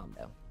 JD, calm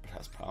down.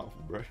 That's powerful,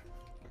 bro.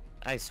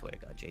 I swear to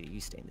God, JD,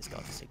 you stay in this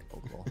god's sake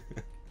of Pokeball.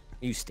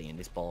 You stay in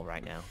this ball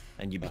right now,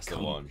 and you That's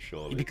become the one,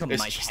 surely. you become It's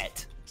my just-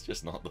 pet. It's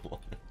just not the one.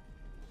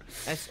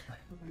 That's,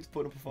 He's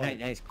putting up a now, fight.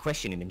 now he's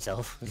questioning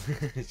himself.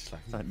 It's just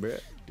like, Bro,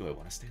 do I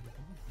want to stay in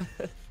the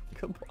ball?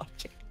 come on,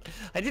 JD.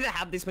 I didn't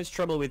have this much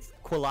trouble with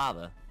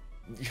Quilava.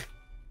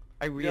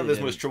 I really You have this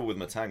didn't. much trouble with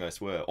Matang, I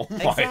swear. Oh my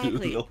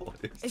Exactly. lord.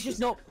 It's just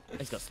not.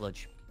 It's got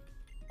sludge.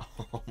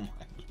 Oh my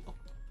lord.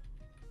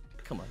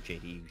 Come on,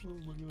 JD. Oh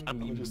my god.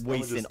 I'm just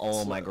wasting all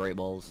my slide- great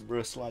balls.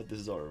 Bro, slide this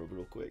Zoro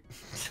real quick.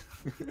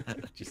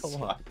 Just Come on.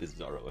 slide this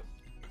Zoro.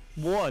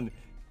 1.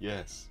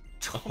 Yes.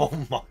 Oh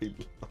my lord.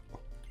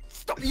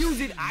 Stop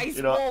using Ice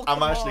You know, Ball. I'm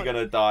come actually on.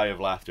 gonna die of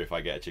laughter if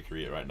I get a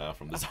Chikorita right now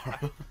from the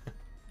Zoro.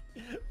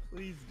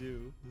 Please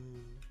do.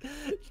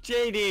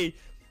 JD.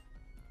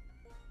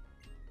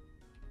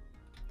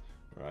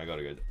 Right, I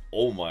gotta go.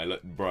 Oh my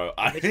look, bro!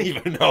 I didn't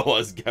even know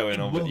what's going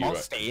on with will you. not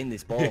Right? stay in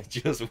this ball. It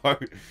just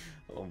won't.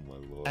 Oh my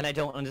lord. And I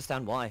don't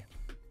understand why.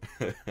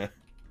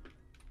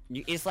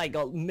 It's like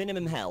got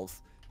minimum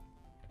health.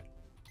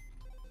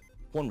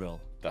 1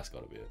 roll. That's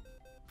gotta be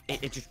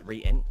it. It just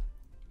rating.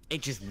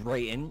 It just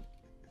rating.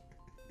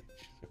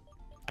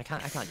 I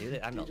can't do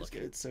that. I'm not Just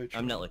looking. get so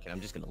I'm not looking.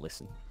 I'm just gonna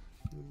listen.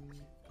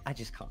 I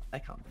just can't. I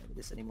can't play with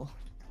this anymore.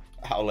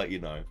 I'll let you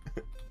know.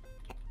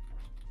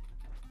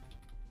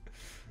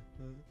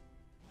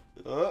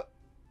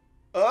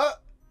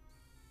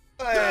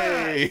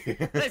 Hey!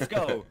 Let's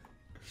go.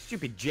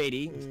 Stupid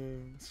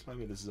JD. Slide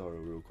me this Zoro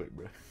real quick,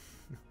 bro.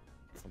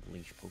 It's a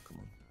leash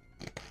Pokemon.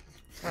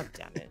 God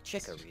damn it.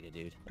 Chikorita,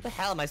 dude. What the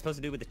hell am I supposed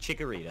to do with the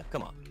Chikorita?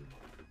 Come on.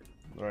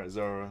 Alright,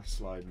 Zoro,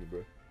 slide me,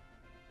 bro.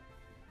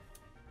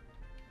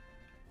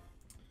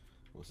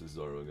 What's this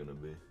Zoro gonna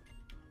be?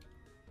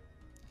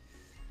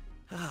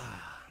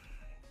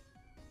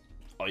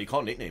 Oh, you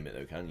can't nickname it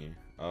though, can you?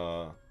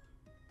 Oh,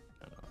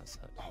 that's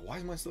why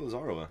is mine still a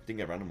Zoro? Didn't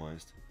get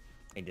randomized.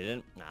 It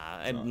didn't?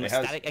 Nah, No, it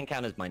has- static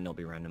encounters might not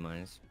be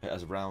randomized. It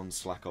has round,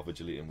 slack off,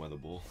 agility, and weather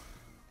ball.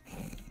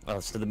 Oh,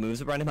 so the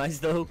moves are randomized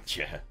though?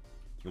 Yeah.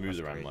 The moves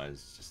are That's great.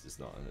 randomized. It's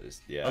not.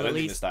 Yeah, Well, I don't at think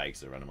the least-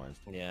 statics are randomized.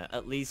 Yeah,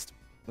 at least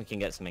we can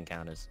get some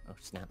encounters. Oh,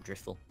 snap,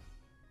 Driftful.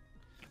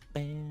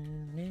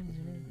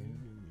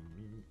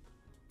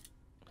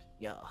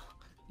 Yeah,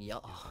 yeah,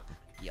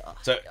 yeah.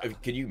 So, yeah.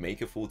 can you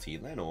make a full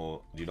team then,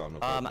 or do you not have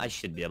enough? I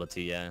should be able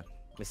to, yeah,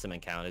 with some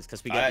encounters,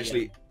 because we I get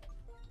actually,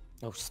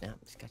 oh snap!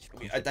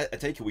 I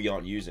take it we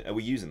aren't using. Are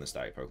we using the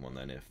static Pokemon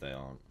then? If they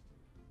aren't,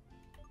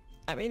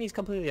 I mean, it's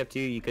completely up to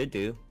you. You could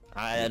do.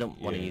 I don't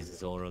want to Yeah. use the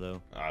Zoro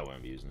though. I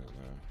won't be using it.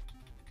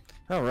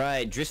 No. All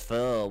right,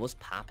 Driftful, what's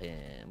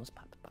poppin'? What's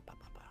poppin'?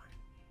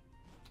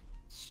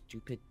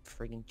 Stupid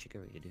friggin'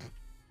 Chikorita, dude.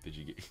 Did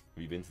you get?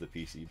 Have you been to the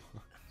PC?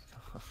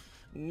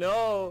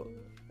 No,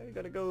 I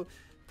gotta go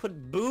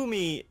put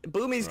Boomy.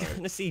 Boomy's Right.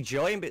 gonna see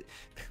Joy and be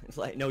it's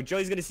like, no,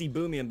 Joy's gonna see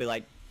Boomy and be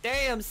like,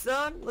 damn,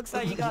 son, looks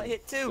like you got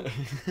hit too.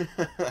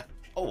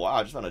 Oh wow!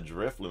 I just found a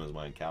Drifloon as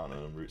my encounter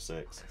on Route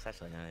 6. That's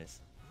actually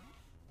nice.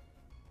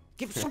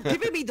 Stop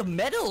giving me the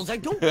medals. I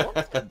don't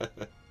want them.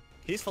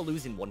 Here's for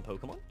losing one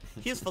Pokemon.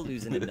 Here's for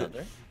losing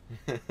another.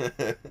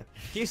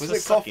 Was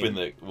it Coffin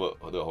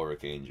the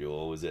Hurricane Duel,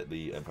 or was it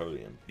the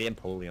Empoleon? The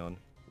Empoleon.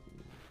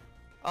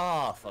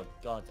 Oh, for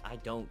God, I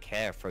don't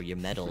care for your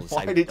medals.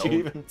 Why did you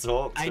even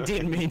talk to I him?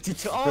 didn't mean to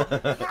talk.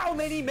 How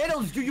many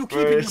medals do you keep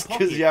in your pocket?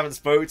 Because you haven't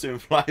spoken to him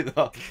for like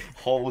the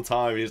whole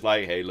time. He's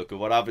like, hey, look at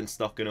what I've been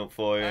stocking up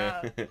for you.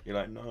 You're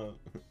like, no.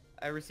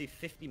 I received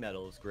 50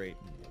 medals. Great.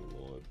 Oh,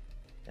 Lord.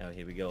 Oh,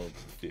 here we go.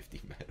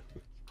 50 medals.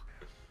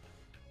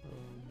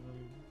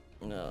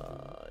 Oh, no.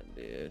 Oh,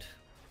 dude.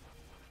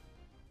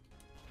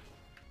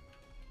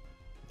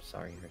 I'm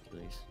sorry,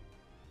 Hercules.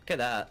 Look at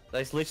that.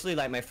 That's literally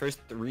like my first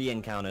 3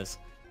 encounters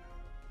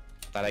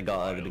that I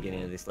got at the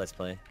beginning of this Let's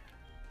Play.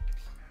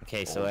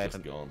 Okay, so I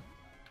have gone.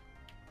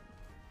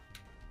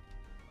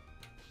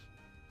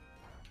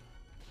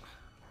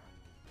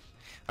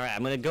 Alright,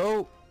 I'm gonna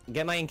go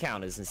get my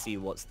encounters and see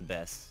what's the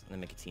best, and then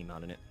make a team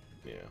out of it.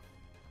 Yeah.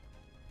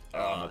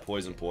 My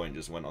poison point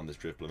just went on this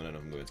Drifblim and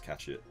I'm going to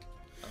catch it.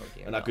 Oh,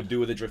 dear and God. I could do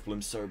with a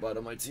Drifblim so bad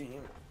on my team.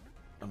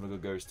 I'm gonna go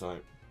Ghost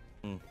type.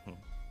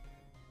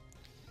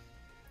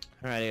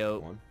 Alrighty-o.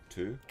 1,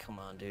 2. Come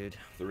on, dude.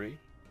 3.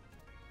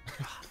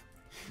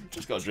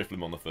 Just got a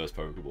Drifblim on the first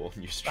Pokeball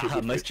and you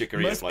struggled with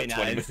Chicory for like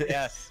 20 minutes.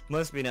 Yeah,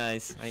 must be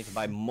nice. I need to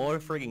buy more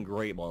friggin'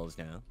 Great Balls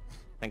now.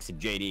 Thanks to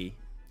JD.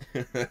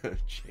 JD the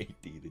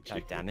chicken.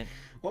 God damn it.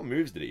 What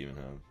moves did it even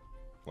have?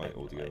 Like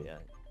altogether. Yeah.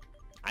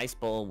 Ice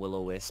Ball,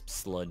 Will-O-Wisp,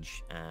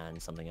 Sludge,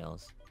 and something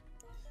else.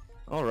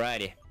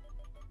 Alrighty.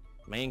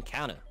 My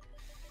encounter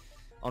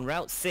on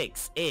Route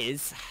 6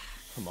 is...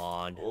 Come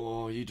on.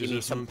 Oh, you Give me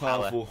deserve some something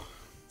powerful.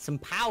 Some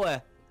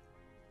power.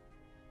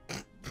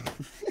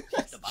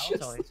 Just a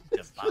Baltoy.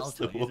 Just a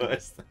Baltoy. The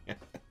worst thing.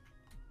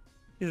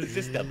 It's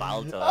just a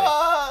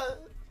Baltoy.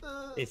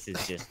 This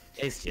is just,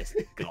 it's just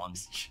gone.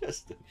 It's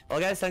just a... Well,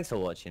 guys, thanks for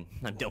watching.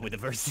 I'm done with the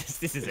verses.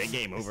 This is a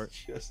game over.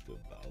 It's just a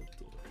Baltoy.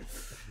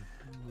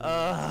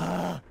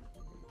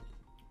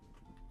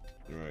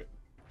 Right.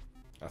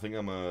 I think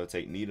I'm gonna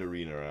take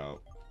Nidorina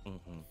out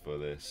for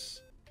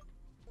this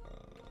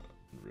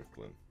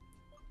Drifblim.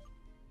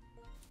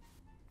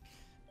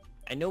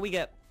 I know we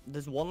get.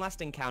 There's one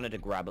last encounter to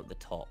grab at the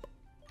top.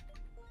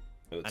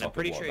 At the And top I'm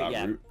pretty of what, sure,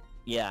 that route?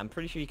 yeah, I'm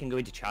pretty sure you can go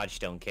into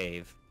Chargestone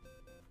Cave.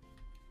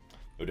 Are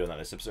we doing that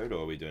this episode,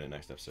 or are we doing it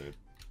next episode?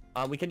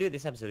 We can do it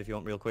this episode if you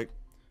want, real quick.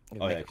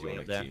 Oh yeah, if you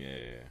want to team,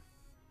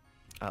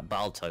 yeah.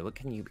 Baltoy, what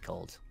can you be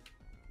called?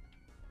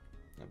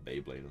 A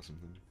Beyblade or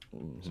something.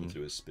 Something to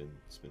do with spinning.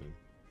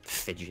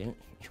 Fidget.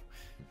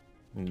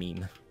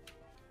 Meme.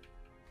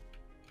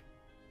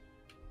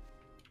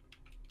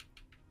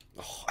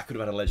 Oh, I could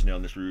have had a legendary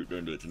on this route.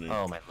 Don't do it to me.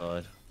 Oh my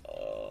lord.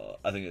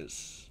 I think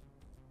it's...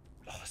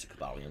 Oh, it's a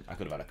Cabalion. I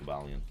could have had a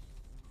Cabalion.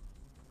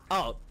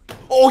 Oh.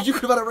 Oh, you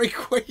could have had a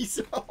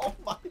Rayquaza. Oh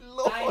my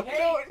lord. I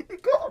hate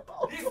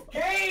this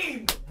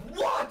game.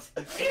 What is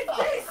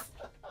this?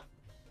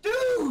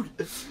 Dude!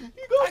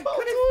 You got a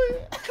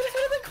Baltoy. I could have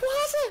had a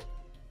Rayquaza.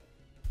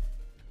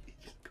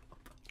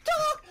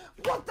 Dog!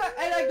 What the?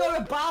 And I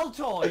got a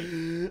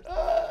Baltoy.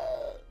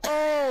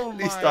 Oh my. At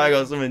least I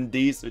got something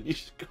decent. You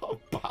just got a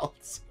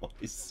Baltoy.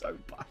 It's so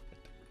bad.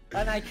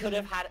 And I could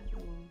have had.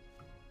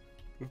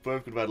 We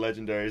both could have had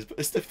legendaries, but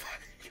it's the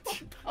fact you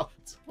got a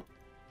Baltoy.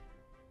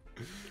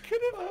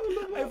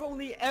 I've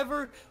only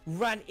ever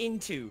ran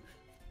into,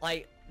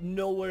 like,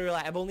 nowhere.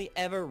 Like, I've only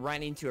ever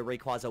ran into a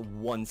Rayquaza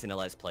once in a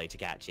Let's Play to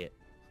catch it.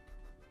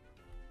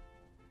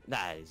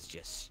 That is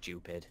just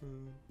stupid.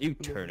 You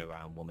turn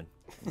around, woman.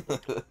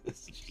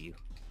 You.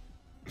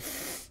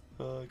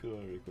 Oh, God,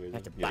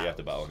 Rayquaza. You have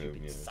to battle him.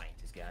 Yeah.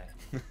 Scientist guy.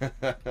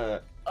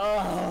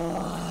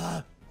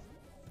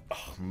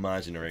 Oh,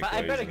 imagine a Rayquaza.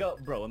 I better go,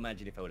 bro.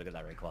 Imagine if I would have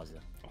got that Rayquaza.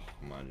 Oh,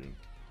 imagine.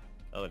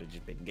 I would have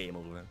just been game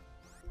over.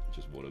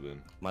 Just would have been.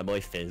 My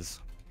boy Fizz.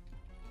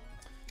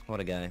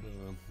 What a guy.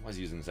 Why is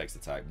he using this X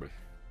attack, bro?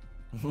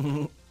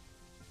 Him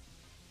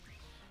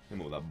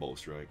with that bolt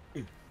strike.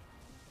 I'm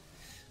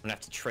gonna have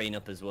to train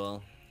up as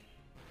well.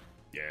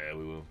 Yeah,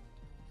 we will.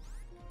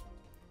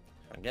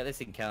 Get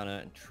this encounter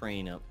and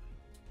train up.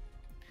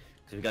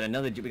 So we got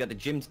the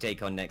gym to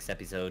take on next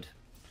episode.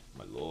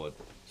 My lord,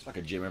 it's like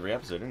a gym every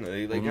episode, isn't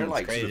it? They go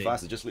like super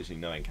fast. There's just literally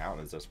no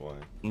encounters. That's why.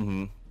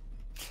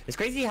 It's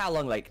crazy how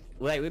long, like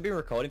we've been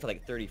recording for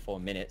like 34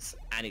 minutes,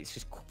 and it's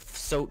just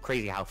so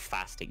crazy how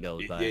fast it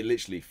goes by. It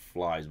literally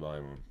flies by,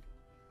 man.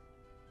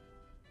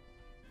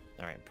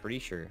 All right, pretty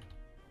sure.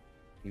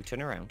 You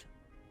turn around.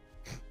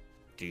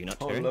 Do you not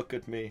Don't turn? look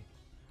at me.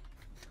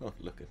 Don't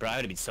look at Bro, I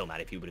would have been so mad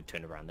if you would have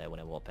turned around there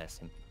when I walked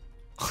past him.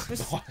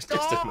 Just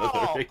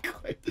another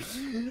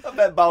Rayquaza. I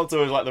bet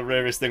Baltoy is like the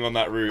rarest thing on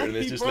that route, and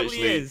it's just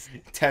literally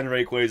 10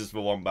 Rayquazas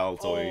for one Baltoy.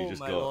 Oh You just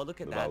my got lord, look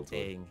at that Baltoy.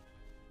 thing.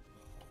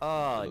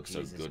 Oh, It looks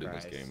Jesus so good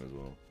Christ. in this game as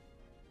well.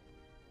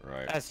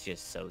 Right. That's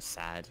just so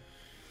sad.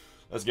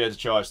 Let's get to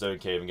Chargestone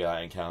Cave and get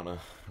that encounter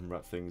and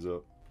wrap things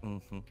up.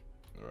 Mm-hmm.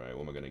 Alright,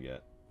 what am I gonna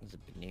get? There's a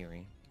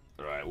Baneri.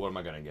 Alright, what am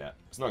I gonna get?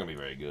 It's not gonna be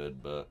very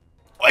good, but...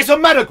 Oh, it's a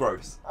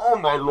Metagross! Oh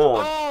my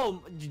lord!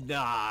 Oh,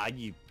 nah,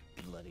 you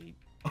bloody...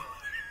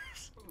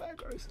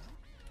 Metagross.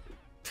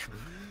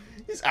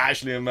 It's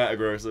actually a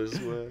Metagross, I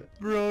swear.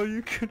 Bro,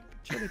 you could be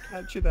trying to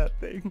capture that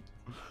thing.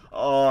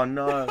 Oh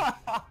no.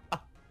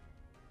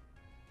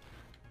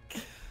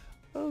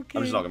 Okay.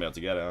 I'm just not gonna be able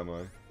to get it, am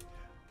I?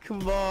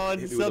 Come on,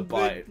 Hit me with a something,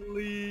 bite.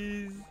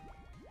 please.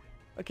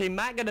 Okay,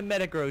 Matt got a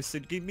Metagross, so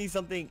give me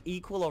something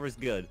equal or as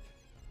good.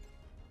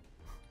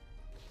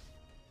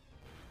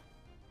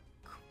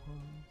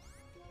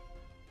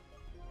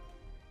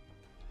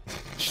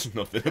 Just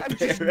nothing. I'm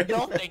just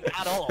nothing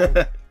at all.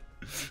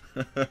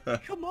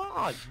 Come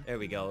on. There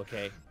we go.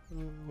 Okay.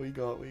 We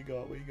got.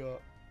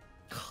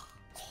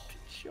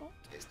 Shot.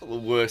 It's not the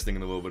worst thing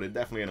in the world, but it's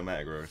definitely in a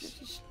Metagross.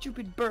 You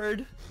stupid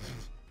bird.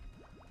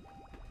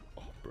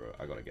 Oh, bro,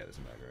 I gotta get this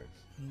Metagross.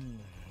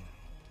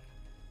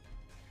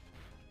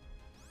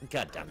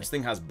 God damn This it.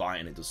 thing has bite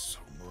and it does so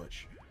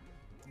much.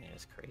 Yeah,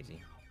 it's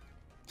crazy.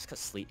 Just got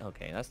sleep.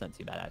 Okay, that's not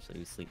too bad actually.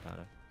 We sleep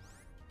powder.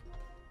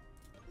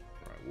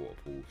 Right, water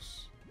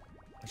pulse.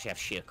 Actually, have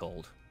sheer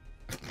cold.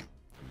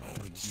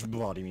 Just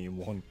bloody me in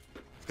one.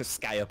 Let's go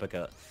sky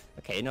uppercut.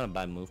 Okay, not a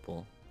bad move,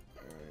 Paul.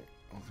 Alright,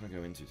 what can I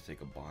go into to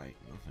take a bite?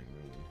 Nothing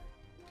really.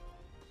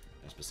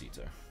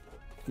 Despacito.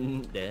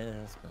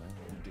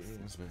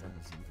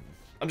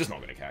 I'm just not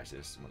gonna catch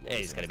this. Yeah,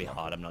 it's gonna be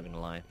hard, I'm not gonna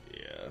lie.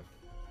 Yeah.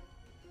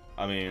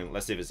 I mean,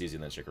 let's see if it's easier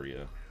than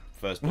Chikorita.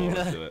 First ball,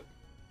 let's do it.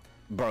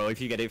 Bro, if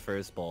you get it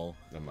first ball.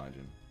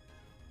 Imagine.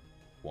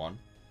 One.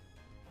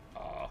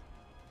 Ah.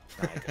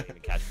 I can't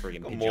even catch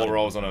friggin' Got Pidgeot. more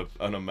rolls on a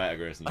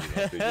Metagross than you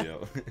got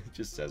Pidgeot. It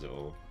just says it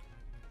all.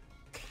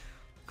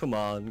 Come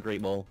on,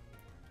 Great Ball.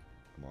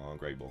 Come on,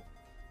 Great Ball.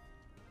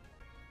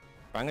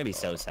 I'm gonna be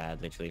so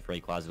sad, literally, if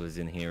Rayquaza was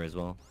in here as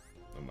well.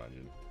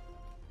 Imagine.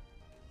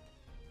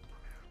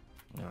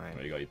 Alright.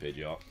 There you got your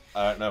Pidgeot.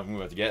 I don't know if I'm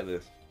going to get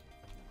this.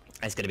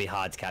 It's gonna be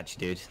hard to catch,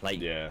 dude.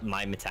 Like, Yeah.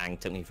 my Metang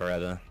took me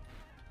forever.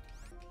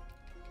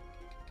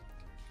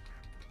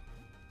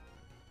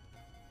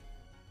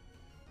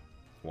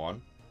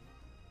 One.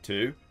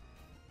 Two.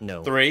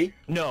 No. Three.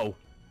 No!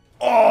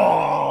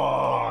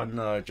 Oh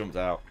no! It jumped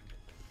out.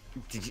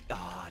 Did you?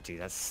 Oh, dude,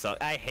 that's so.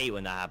 I hate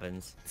when that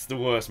happens. It's the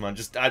worst, man.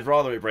 Just I'd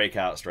rather it break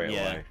out straight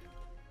Yeah. away.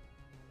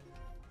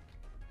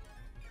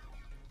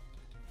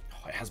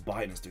 Oh, it has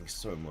bite and it's doing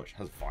so much. It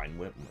has Vine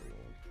Whip. Oh my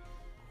god.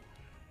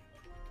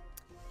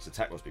 Its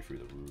attack must be through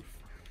the roof.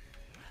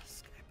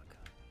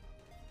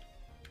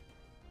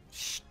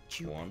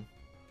 Stupid. One.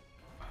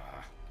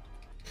 Ah.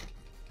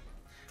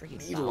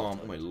 Freaking Needle foul, Arm.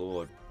 Oh dude. my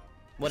lord.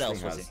 What This else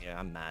thing was has- in here?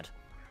 I'm mad.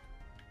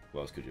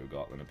 What else could you have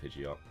got than a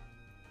Pidgeot?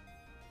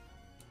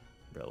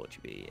 Bro, what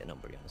should be an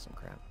Umbreon or some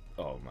crap?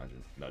 Oh,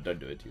 imagine. No, don't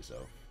do it to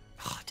yourself.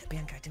 Oh,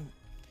 Bianca, I didn't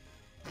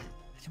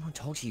want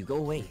to talk to you. Go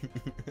away.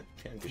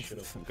 Bianca, shut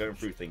up. I'm going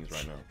through things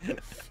right now.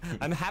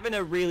 I'm having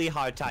a really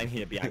hard time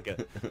here,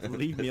 Bianca.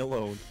 Leave me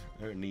alone.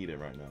 I don't need it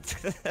right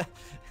now.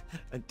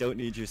 I don't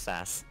need your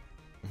sass.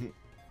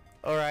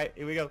 Alright,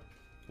 here we go.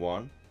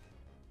 One.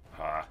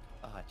 Ah.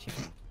 Ah,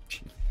 chicken.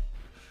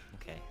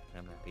 Okay,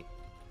 I'm happy.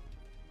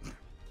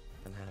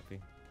 I'm happy.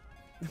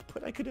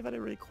 But I could have had a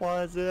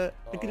Rayquaza.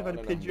 I could have had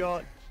a I don't know.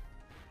 Pidgeot.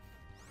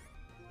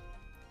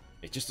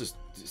 It's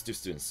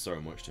just doing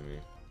so much to me.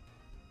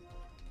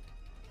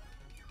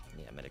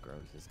 Yeah,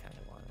 Metagross is kind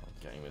of wild.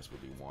 Getting this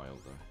would be wild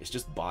though. It's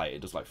just bite. It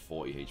does like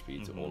 40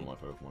 HP to all of my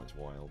Pokemon. It's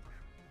wild.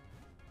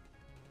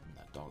 And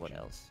that dog What shit.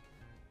 else?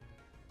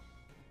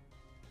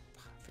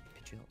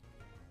 Freaking Pidgeot.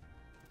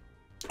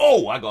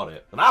 Oh, I got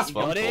it. And that's You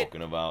what I'm got it?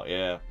 talking about.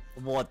 Yeah,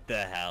 What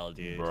the hell,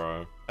 dude?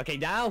 bro. Okay,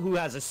 now who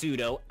has a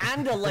pseudo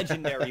and a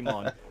legendary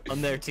mon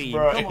on their team?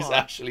 Bro, Come it's on.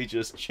 actually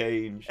just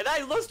changed. And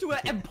I lost to an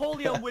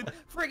Empoleon with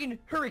friggin'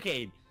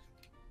 Hurricane.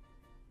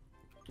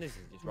 This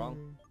is just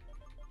wrong.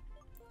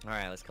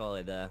 Alright, let's call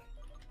it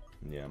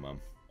Yeah, man.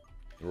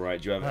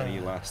 Right, do you have any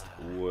last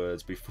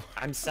words before?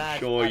 I'm sad.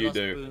 Sure I you lost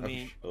do.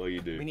 Boomy. I'm sure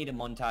you do. We need to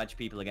montage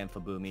people again for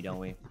Boomy, don't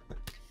we?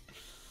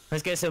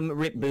 Let's get some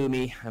Rip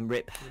Boomy and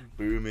Rip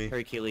Boomy.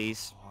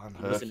 Hercules. Oh, I'm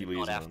He wasn't a Hercules,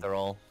 god man. after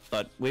all.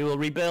 But we will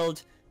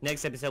rebuild.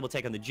 Next episode we'll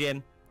take on the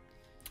gym.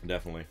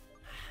 Definitely.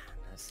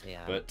 Let's see,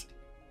 But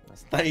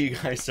thank you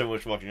guys so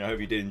much for watching. I hope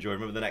you did enjoy.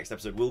 Remember, the next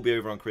episode will be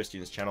over on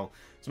Christian's channel.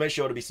 So make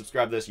sure to be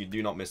subscribed there so you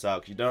do not miss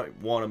out. Because you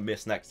don't want to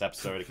miss next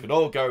episode. It could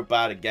all go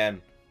bad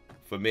again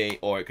for me.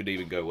 Or it could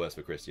even go worse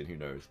for Christian. Who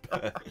knows?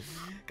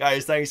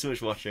 Guys, thank you so much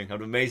for watching. Have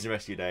an amazing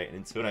rest of your day. And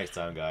until next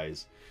time,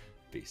 guys.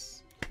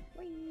 Peace.